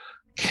these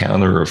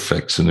counter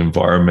effects and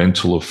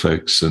environmental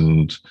effects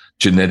and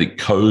genetic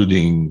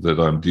coding that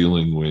I'm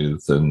dealing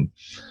with. And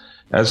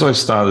as I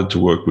started to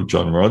work with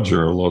John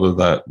Roger, a lot of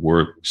that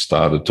work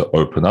started to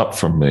open up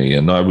for me.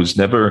 And I was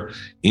never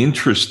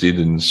interested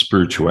in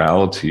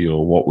spirituality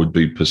or what would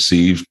be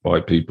perceived by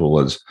people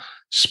as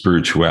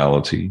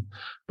spirituality.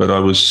 But I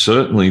was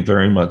certainly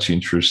very much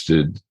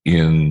interested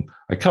in,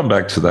 I come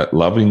back to that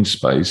loving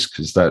space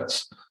because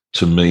that's,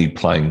 to me,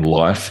 playing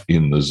life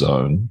in the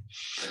zone.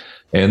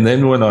 And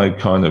then when I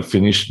kind of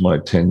finished my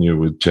tenure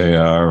with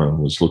JR and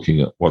was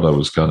looking at what I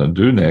was going to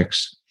do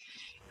next,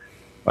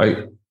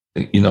 I'd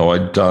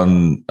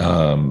done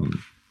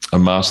a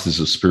Master's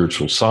of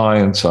Spiritual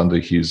Science under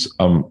his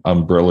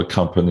umbrella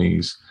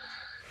companies,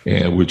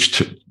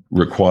 which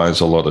requires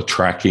a lot of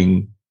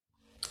tracking.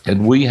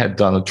 And we had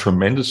done a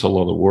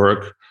lot of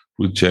work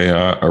with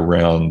JR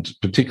around,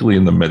 particularly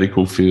in the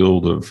medical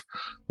field, of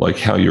like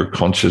how your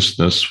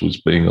consciousness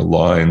was being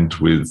aligned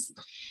with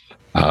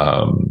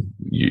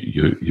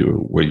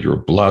where your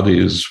blood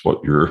is,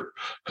 what your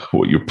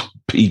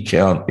P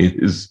count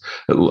is,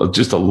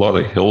 just a lot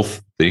of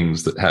health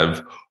things that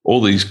have all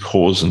these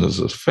causes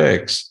and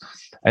effects.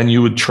 And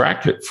you would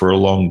track it for a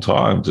long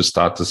time to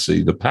start to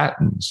see the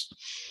patterns,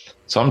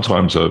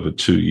 sometimes over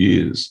 2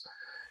 years.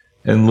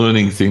 And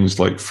learning things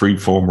like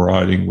free-form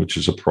writing, which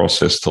is a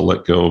process to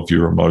let go of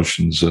your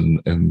emotions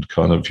and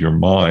kind of your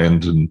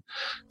mind and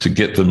to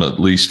get them at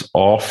least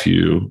off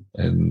you.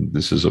 And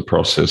this is a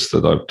process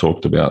that I've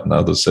talked about in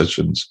other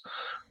sessions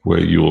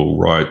where you'll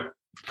write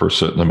for a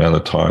certain amount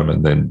of time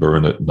and then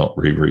burn it, not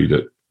reread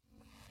it.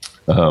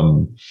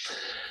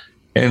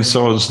 And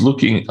so I was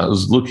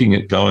looking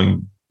at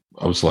going,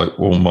 I was like,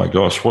 oh my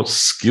gosh, what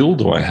skill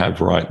do I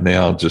have right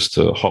now just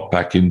to hop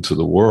back into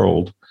the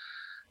world?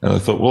 And I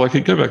thought, well, I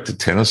could go back to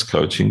tennis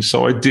coaching.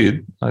 So I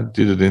did. I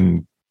did it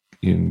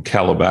in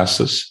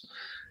Calabasas.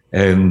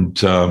 And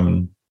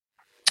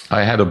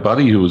I had a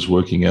buddy who was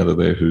working out of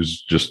there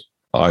who's just,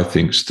 I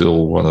think,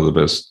 still one of the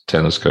best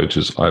tennis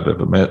coaches I've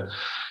ever met.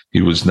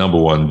 he was number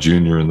one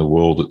junior in the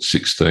world at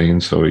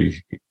 16. So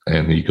he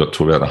got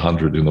to about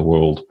 100 in the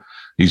world.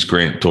 He's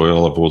Grant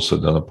Doyle. I've also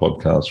done a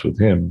podcast with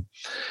him.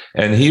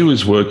 And he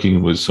was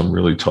working with some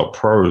really top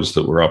pros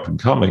that were up and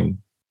coming.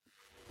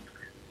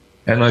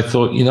 And I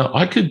thought,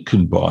 I could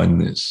combine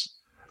this.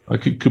 I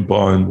could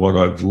combine what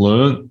I've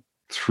learned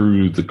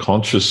through the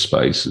conscious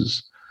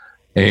spaces.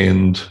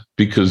 And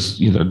because,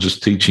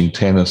 just teaching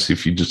tennis,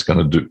 if you're just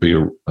going to be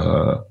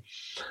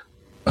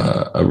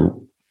a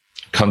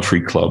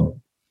country club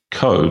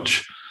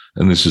coach,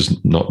 and this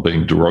is not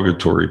being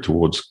derogatory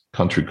towards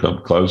country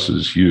club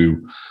coaches,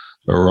 you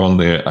are on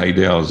there 8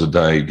 hours a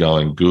day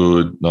going,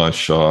 good, nice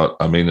shot.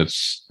 I mean,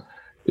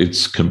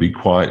 it can be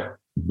quite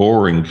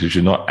boring because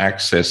you're not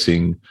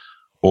accessing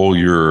all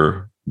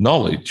your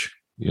knowledge,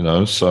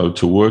 So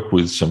to work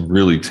with some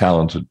really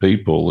talented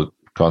people, it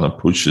kind of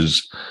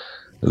pushes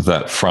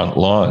that front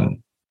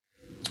line.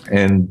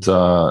 And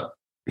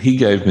he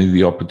gave me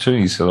the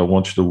opportunity. He said, I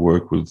want you to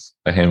work with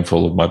a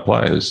handful of my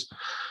players.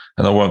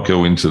 And I won't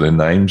go into their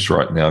names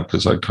right now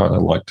because I kind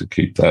of like to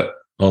keep that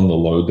on the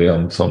low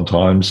down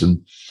sometimes.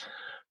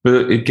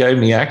 But it gave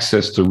me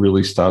access to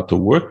really start to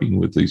working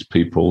with these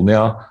people.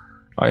 Now,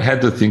 I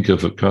had to think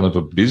of a kind of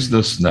a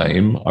business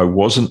name. I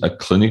wasn't a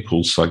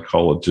clinical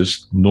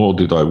psychologist, nor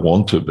did I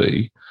want to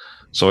be.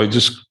 So I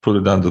just put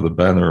it under the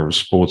banner of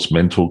sports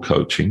mental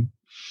coaching.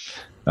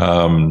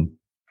 And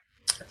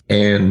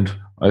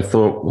I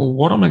thought, well,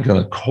 what am I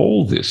going to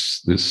call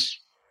this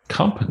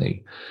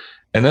company?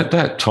 And at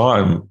that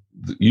time,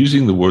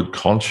 using the word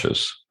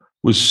conscious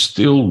was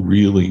still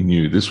really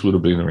new. This would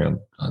have been around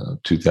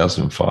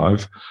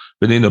 2005.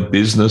 But in a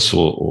business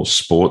or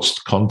sports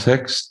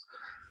context,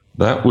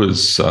 that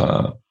was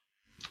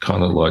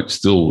kind of like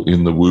still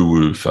in the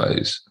woo-woo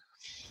phase.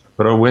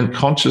 But I went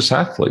conscious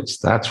athletes.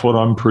 That's what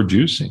I'm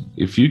producing.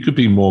 If you could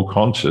be more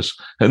conscious,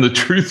 and the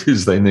truth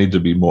is they need to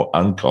be more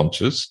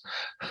unconscious,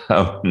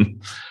 but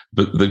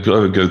they've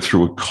got to go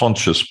through a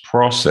conscious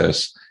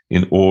process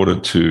in order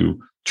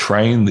to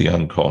train the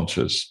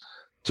unconscious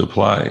to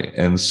play.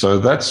 And so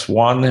that's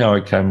how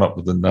I came up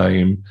with the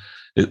name.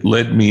 It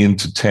led me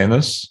into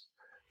tennis.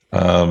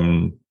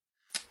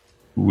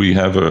 We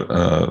have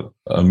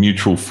a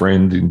mutual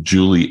friend in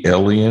Julie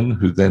Elian,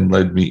 who then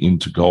led me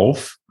into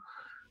golf.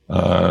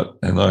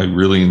 And I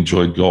really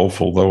enjoyed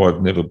golf, although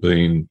I've never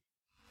been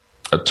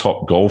a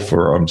top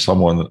golfer. I'm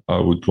someone I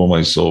would call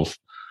myself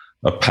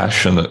a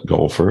passionate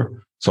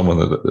golfer, someone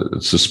that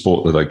it's a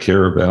sport that I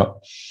care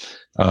about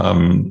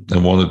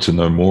and wanted to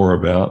know more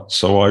about.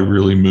 So I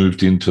really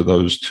moved into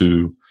those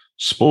two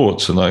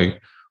sports, and I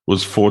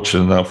was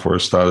fortunate enough where I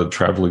started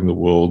traveling the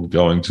world,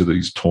 going to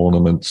these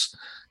tournaments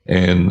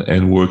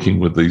and working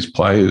with these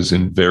players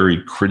in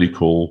very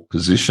critical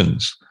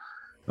positions.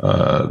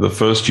 The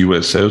first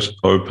US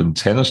Open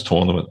tennis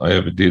tournament I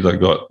ever did, I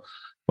got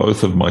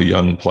both of my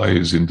young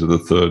players into the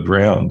third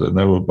round, and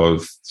they were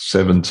both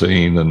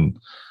 17 and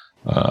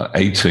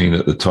 18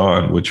 at the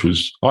time, which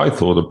was, I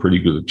thought, a pretty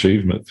good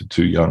achievement for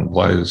two young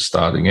players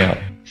starting out.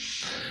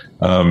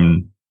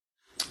 And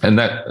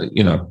that,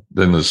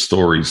 then there's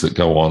stories that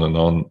go on and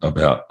on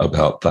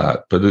about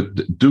that.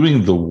 But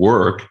doing the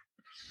work,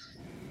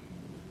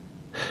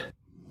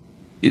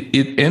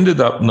 it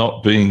ended up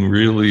not being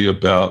really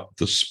about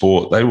the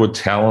sport. They were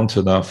talented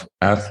enough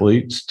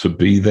athletes to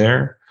be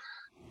there.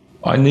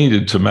 I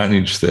needed to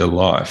manage their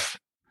life.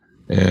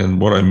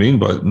 And what I mean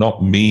by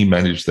not me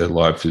manage their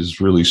life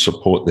is really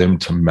support them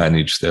to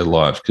manage their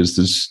life.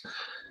 Because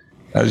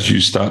as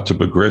you start to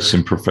progress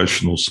in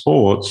professional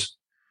sports,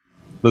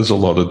 there's a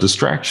lot of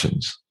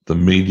distractions. The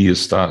media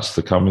starts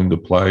to come into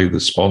play. The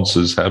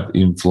sponsors have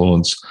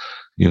influence,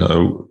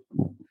 your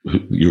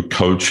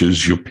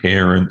coaches, your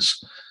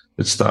parents.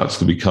 It starts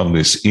to become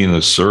this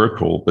inner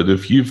circle. But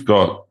if you've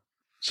got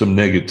some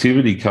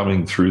negativity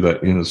coming through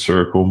that inner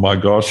circle, my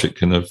gosh, it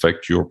can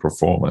affect your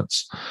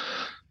performance.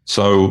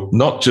 So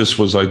not just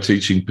was I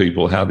teaching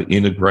people how to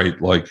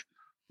integrate like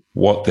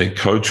what their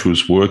coach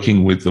was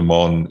working with them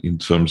on in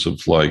terms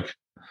of like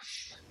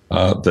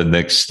the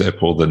next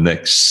step or the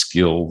next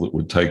skill that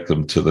would take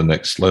them to the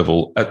next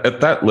level.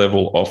 At that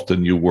level,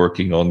 often you're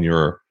working on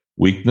your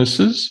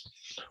weaknesses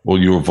or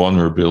your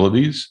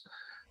vulnerabilities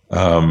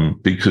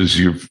because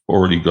you've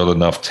already got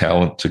enough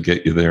talent to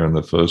get you there in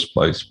the first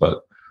place.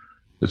 But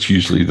it's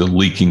usually the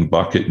leaking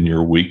bucket in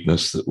your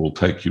weakness that will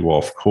take you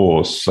off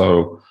course.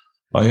 So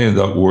I ended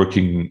up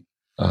working,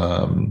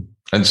 and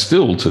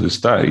still to this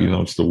day,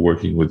 I'm still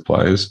working with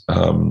players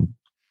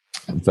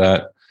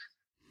that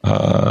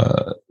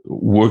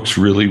works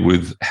really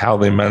with how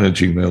they're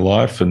managing their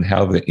life and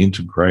how they're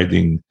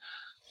integrating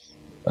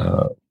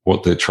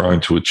what they're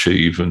trying to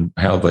achieve and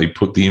how they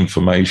put the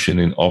information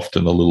in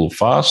often a little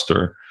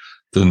faster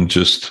than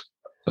just,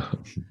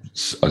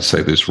 I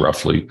say this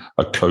roughly,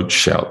 a coach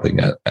shouting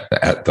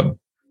at them.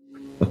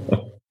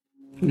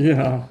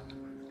 Yeah.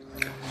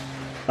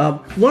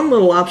 One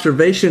little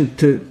observation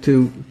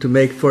to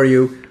make for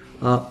you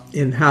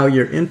in how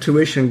your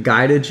intuition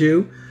guided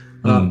you,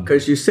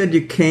 because you said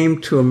you came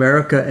to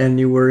America and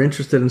you were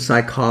interested in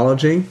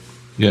psychology.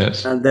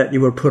 Yes. and that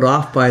you were put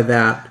off by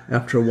that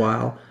after a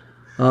while.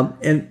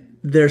 And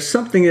there's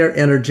something there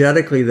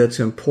energetically that's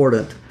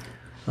important.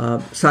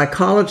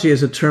 Psychology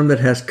is a term that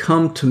has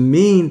come to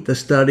mean the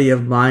study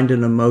of mind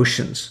and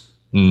emotions.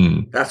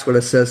 That's what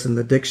it says in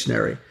the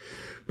dictionary.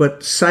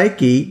 But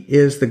psyche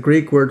is the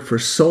Greek word for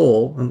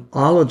soul, and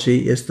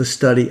ology is the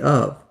study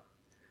of.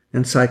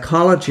 And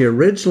psychology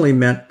originally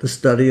meant the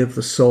study of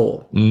the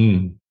soul.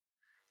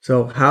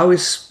 So how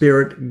is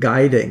spirit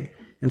guiding?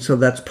 And so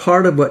that's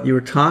part of what you were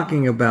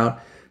talking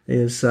about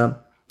is the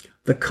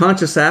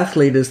conscious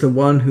athlete is the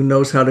one who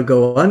knows how to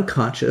go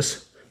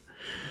unconscious,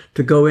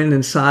 to go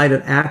inside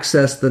and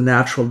access the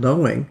natural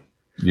knowing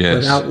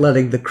without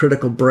letting the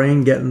critical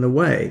brain get in the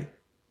way,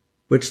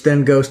 which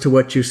then goes to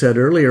what you said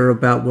earlier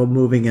about, well,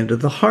 moving into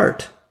the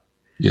heart.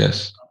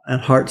 Yes.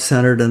 And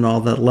heart-centered and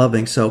all that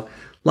loving. So a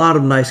lot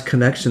of nice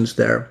connections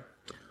there.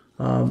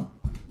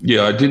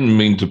 Yeah, I didn't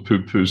mean to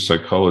poo-poo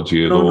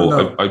psychology at all.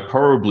 No. I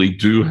probably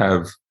do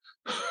have.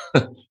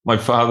 My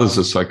father's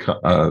a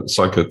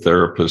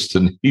psychotherapist,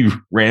 and he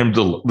rammed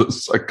a lot of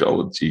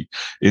psychology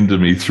into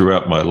me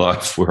throughout my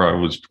life, where I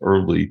was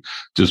probably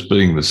just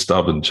being the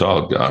stubborn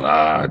child, going,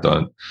 I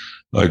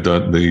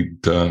don't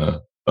need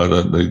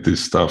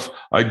this stuff.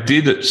 I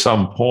did at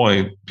some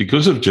point,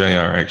 because of JR,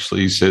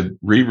 actually, he said,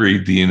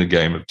 reread The Inner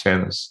Game of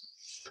Tennis.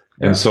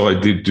 And so I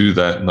did do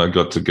that, and I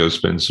got to go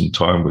spend some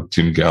time with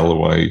Tim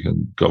Galloway.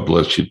 And God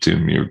bless you,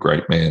 Tim. You're a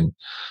great man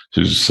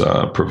who's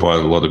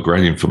provided a lot of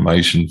great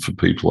information for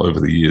people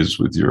over the years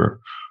with your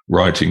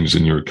writings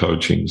and your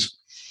coachings.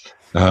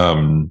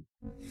 And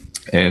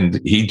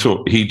he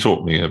taught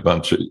me a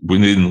bunch of,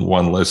 within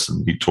one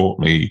lesson, he taught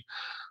me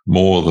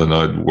more than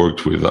I'd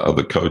worked with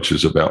other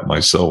coaches about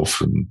myself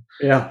and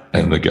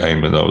the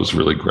game. And I was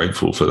really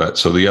grateful for that.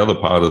 So the other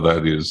part of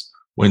that is,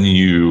 when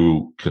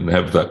you can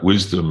have that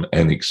wisdom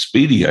and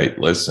expedite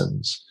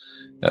lessons,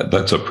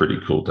 that's a pretty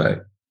cool day.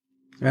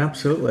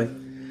 Absolutely.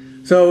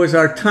 So as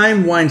our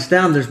time winds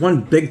down, there's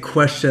one big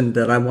question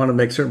that I want to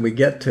make certain we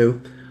get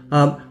to.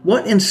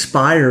 What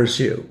inspires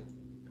you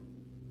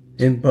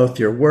in both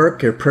your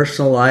work, your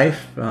personal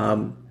life,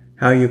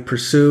 how you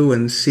pursue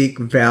and seek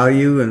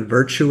value and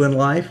virtue in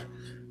life?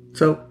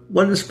 So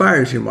what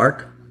inspires you,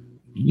 Mark?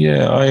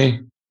 Yeah,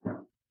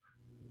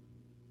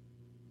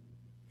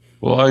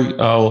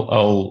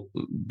 I'll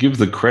give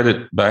the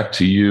credit back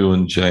to you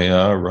and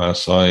JR,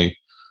 Russ.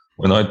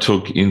 When I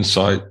took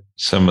Insight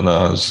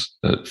seminars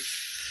at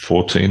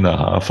 14 and a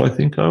half, I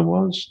think I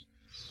was,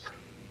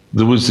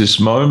 there was this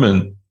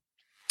moment,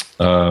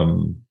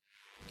 and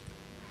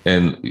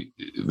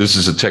this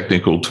is a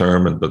technical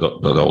term, but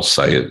I'll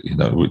say it,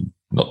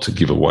 not to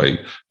give away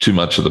too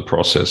much of the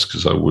process,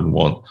 because I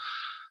want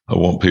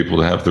people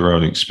to have their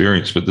own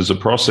experience. But there's a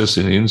process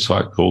in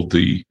Insight called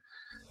the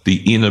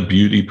inner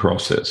beauty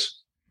process.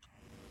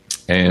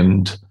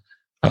 And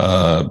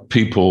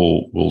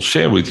people will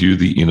share with you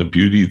the inner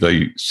beauty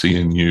they see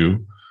in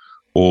you,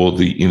 or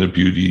the inner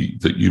beauty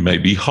that you may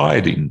be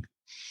hiding.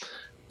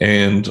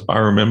 And I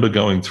remember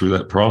going through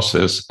that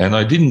process, and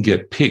I didn't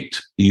get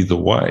picked either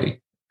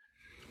way.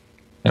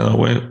 And I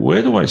went,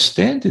 where do I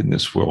stand in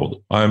this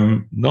world?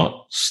 I'm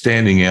not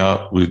standing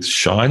out with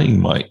shining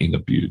my inner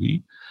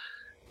beauty,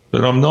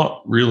 but I'm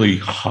not really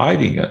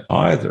hiding it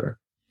either.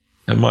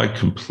 Am I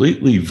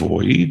completely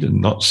void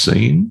and not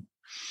seen?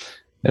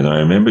 And I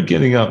remember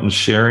getting up and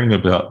sharing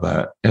about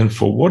that. And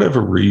for whatever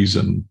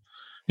reason,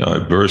 I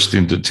burst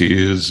into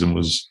tears and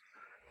was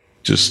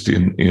just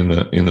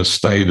in a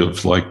state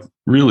of like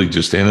really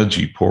just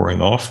energy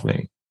pouring off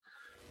me.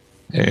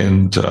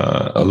 And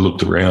I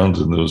looked around,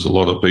 and there was a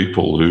lot of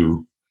people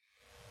who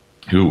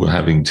were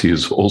having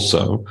tears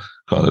also.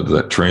 Kind of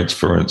that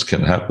transference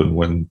can happen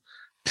when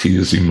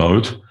tears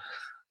emote.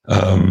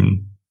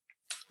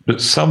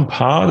 But some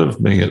part of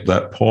me at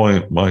that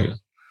point, my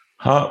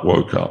heart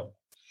woke up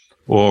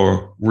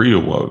or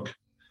reawoke,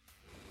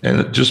 and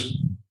it just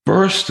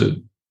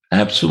bursted,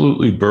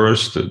 absolutely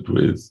bursted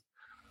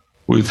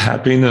with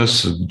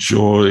happiness and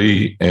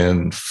joy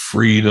and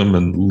freedom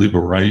and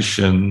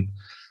liberation.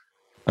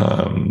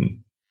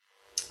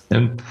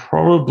 And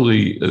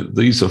probably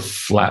these are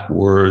flat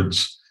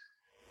words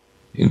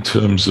in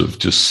terms of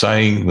just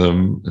saying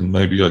them, and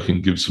maybe I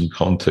can give some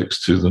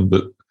context to them,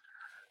 but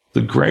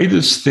the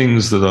greatest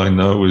things that I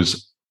know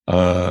is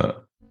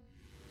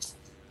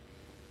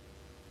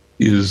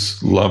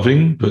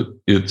loving, but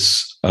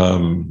it's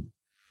I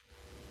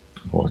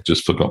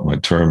just forgot my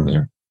term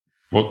there.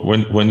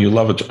 When you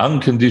love it,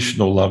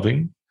 unconditional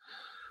loving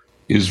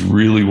is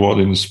really what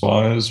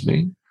inspires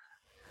me.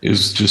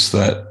 Is just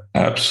that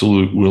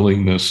absolute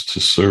willingness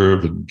to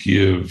serve and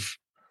give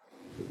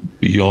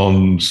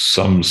beyond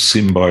some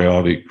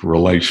symbiotic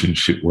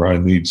relationship where I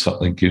need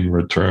something in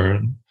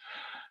return.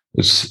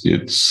 It's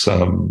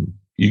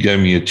you gave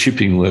me a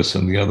chipping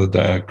lesson the other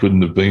day. I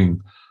couldn't have been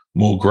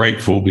more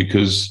grateful,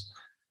 because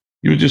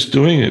you were just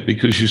doing it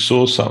because you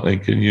saw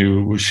something and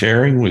you were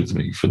sharing with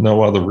me for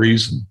no other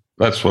reason.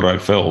 That's what I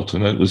felt,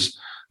 and I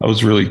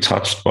was really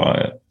touched by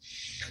it.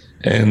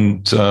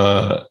 And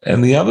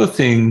the other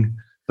thing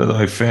that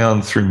I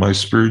found through my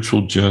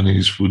spiritual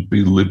journeys would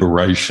be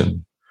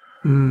liberation.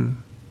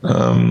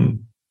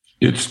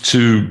 It's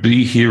to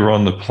be here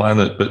on the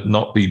planet, but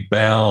not be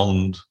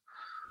bound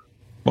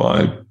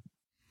by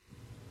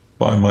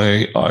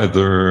my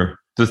either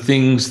the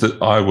things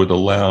that I would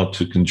allow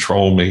to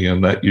control me,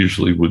 and that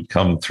usually would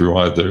come through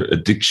either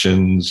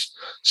addictions,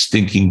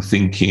 stinking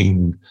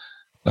thinking,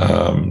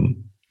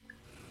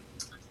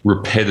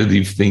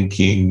 repetitive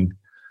thinking,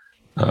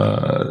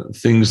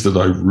 things that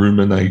I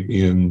ruminate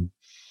in,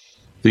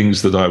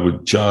 things that I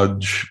would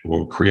judge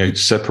or create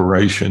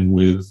separation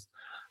with.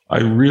 I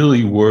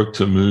really work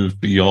to move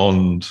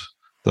beyond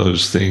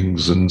those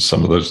things, and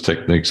some of those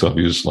techniques I've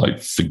used, like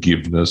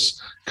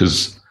forgiveness,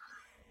 because,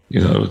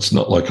 it's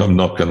not like I'm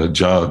not going to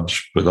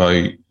judge, but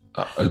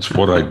it's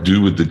what I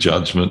do with the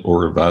judgment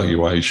or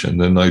evaluation.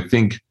 And I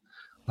think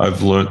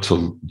I've learned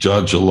to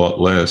judge a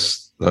lot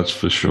less, that's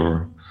for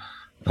sure.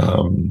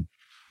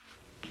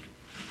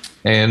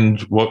 And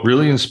what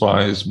really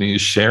inspires me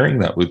is sharing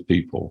that with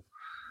people.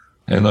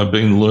 And I've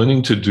been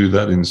learning to do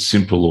that in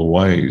simpler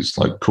ways,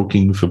 like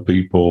cooking for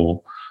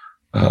people,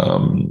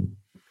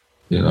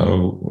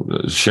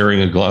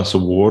 sharing a glass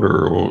of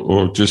water,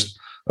 or just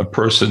a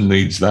person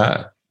needs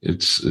that.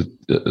 It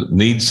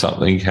needs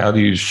something. How do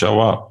you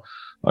show up?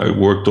 I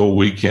worked all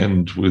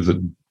weekend with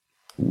a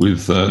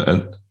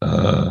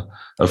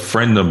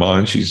friend of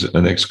mine. She's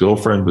an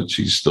ex-girlfriend, but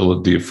she's still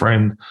a dear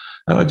friend.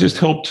 And I just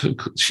helped her.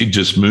 She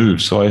just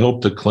moved, so I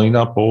helped her clean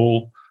up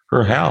all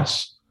her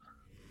house.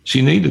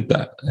 She needed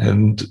that.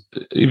 And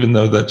even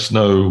though that's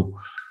no,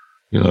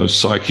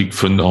 psychic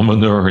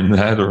phenomena in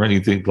that or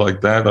anything like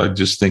that, I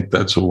just think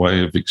that's a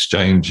way of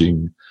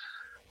exchanging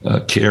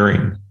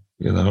caring,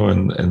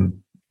 and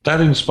that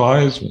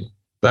inspires me.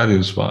 That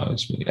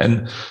inspires me.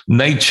 And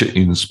nature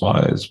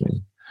inspires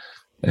me.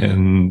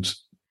 And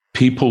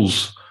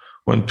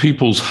when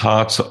people's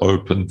hearts are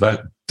open,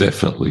 that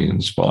definitely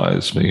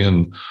inspires me.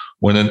 And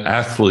when an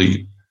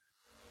athlete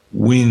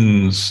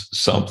wins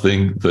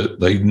something that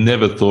they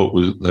never thought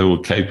they were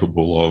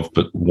capable of,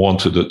 but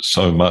wanted it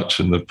so much,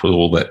 and they put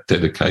all that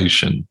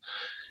dedication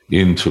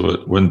into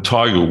it. When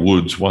Tiger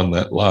Woods won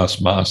that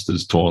last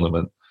Masters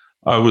tournament,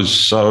 I was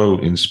so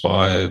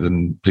inspired,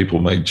 and people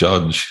may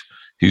judge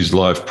his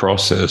life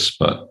process,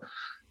 but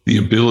the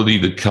ability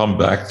to come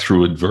back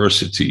through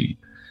adversity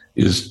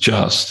is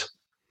just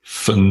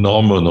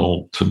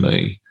phenomenal to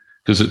me,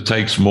 because it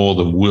takes more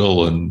than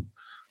will and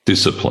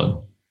discipline.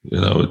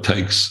 It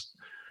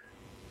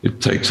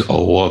takes a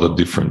lot of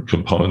different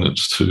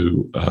components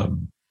to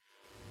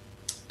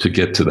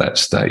get to that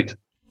state.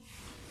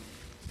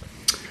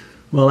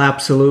 Well,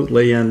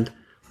 absolutely. And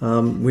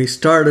we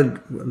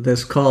started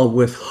this call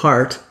with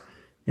heart,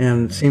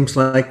 and it seems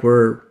like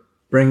we're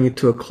bringing it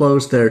to a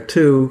close there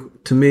too.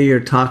 To me, you're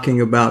talking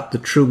about the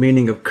true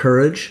meaning of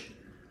courage.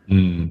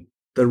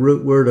 The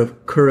root word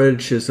of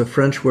courage is a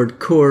French word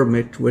coeur,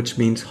 which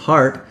means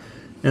heart.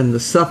 And the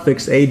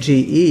suffix age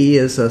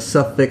is a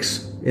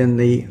suffix in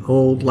the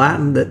Old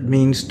Latin that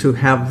means to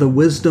have the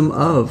wisdom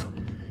of.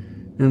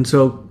 And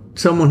so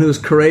someone who's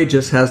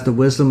courageous has the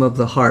wisdom of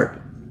the heart,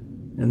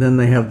 and then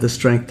they have the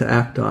strength to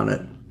act on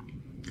it.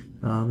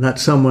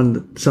 That's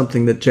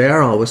something that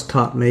JR always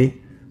taught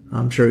me.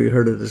 I'm sure you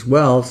heard it as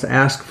well, is to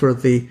ask for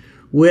the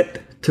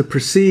wit to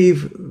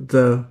perceive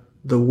the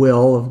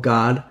will of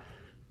God,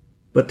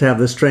 but to have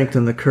the strength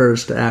and the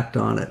courage to act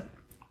on it.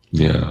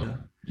 Yeah.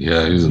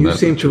 Yeah. You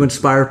seem to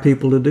inspire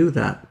people to do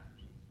that.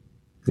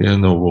 Yeah,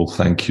 no, well,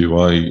 thank you.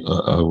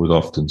 I would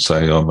often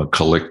say I'm a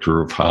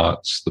collector of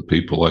hearts. The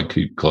people I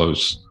keep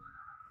close,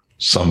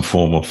 some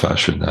form or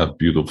fashion, have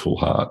beautiful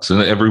hearts.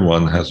 And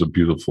everyone has a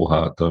beautiful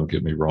heart, don't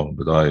get me wrong,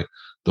 but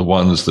the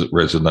ones that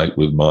resonate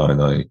with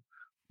mine,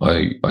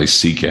 I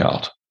seek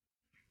out.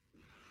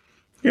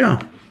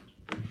 Yeah.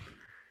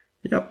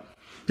 Yep.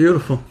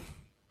 Beautiful.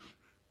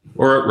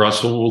 All right,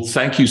 Russell. Well,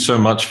 thank you so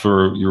much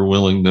for your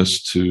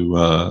willingness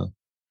to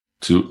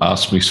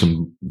ask me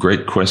some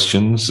great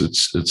questions.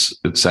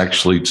 It's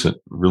actually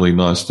really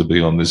nice to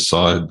be on this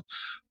side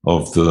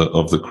of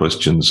the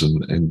questions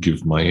and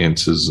give my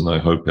answers. And I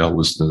hope our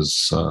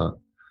listeners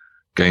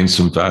gain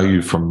some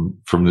value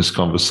from this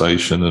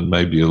conversation, and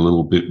maybe a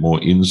little bit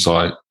more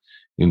insight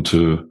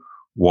into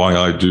why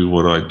I do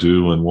what I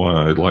do and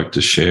why I'd like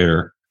to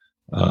share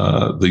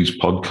these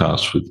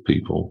podcasts with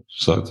people.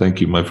 So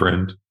thank you, my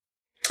friend.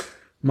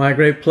 My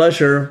great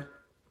pleasure.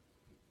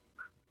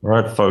 All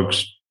right,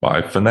 folks.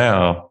 Bye for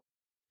now.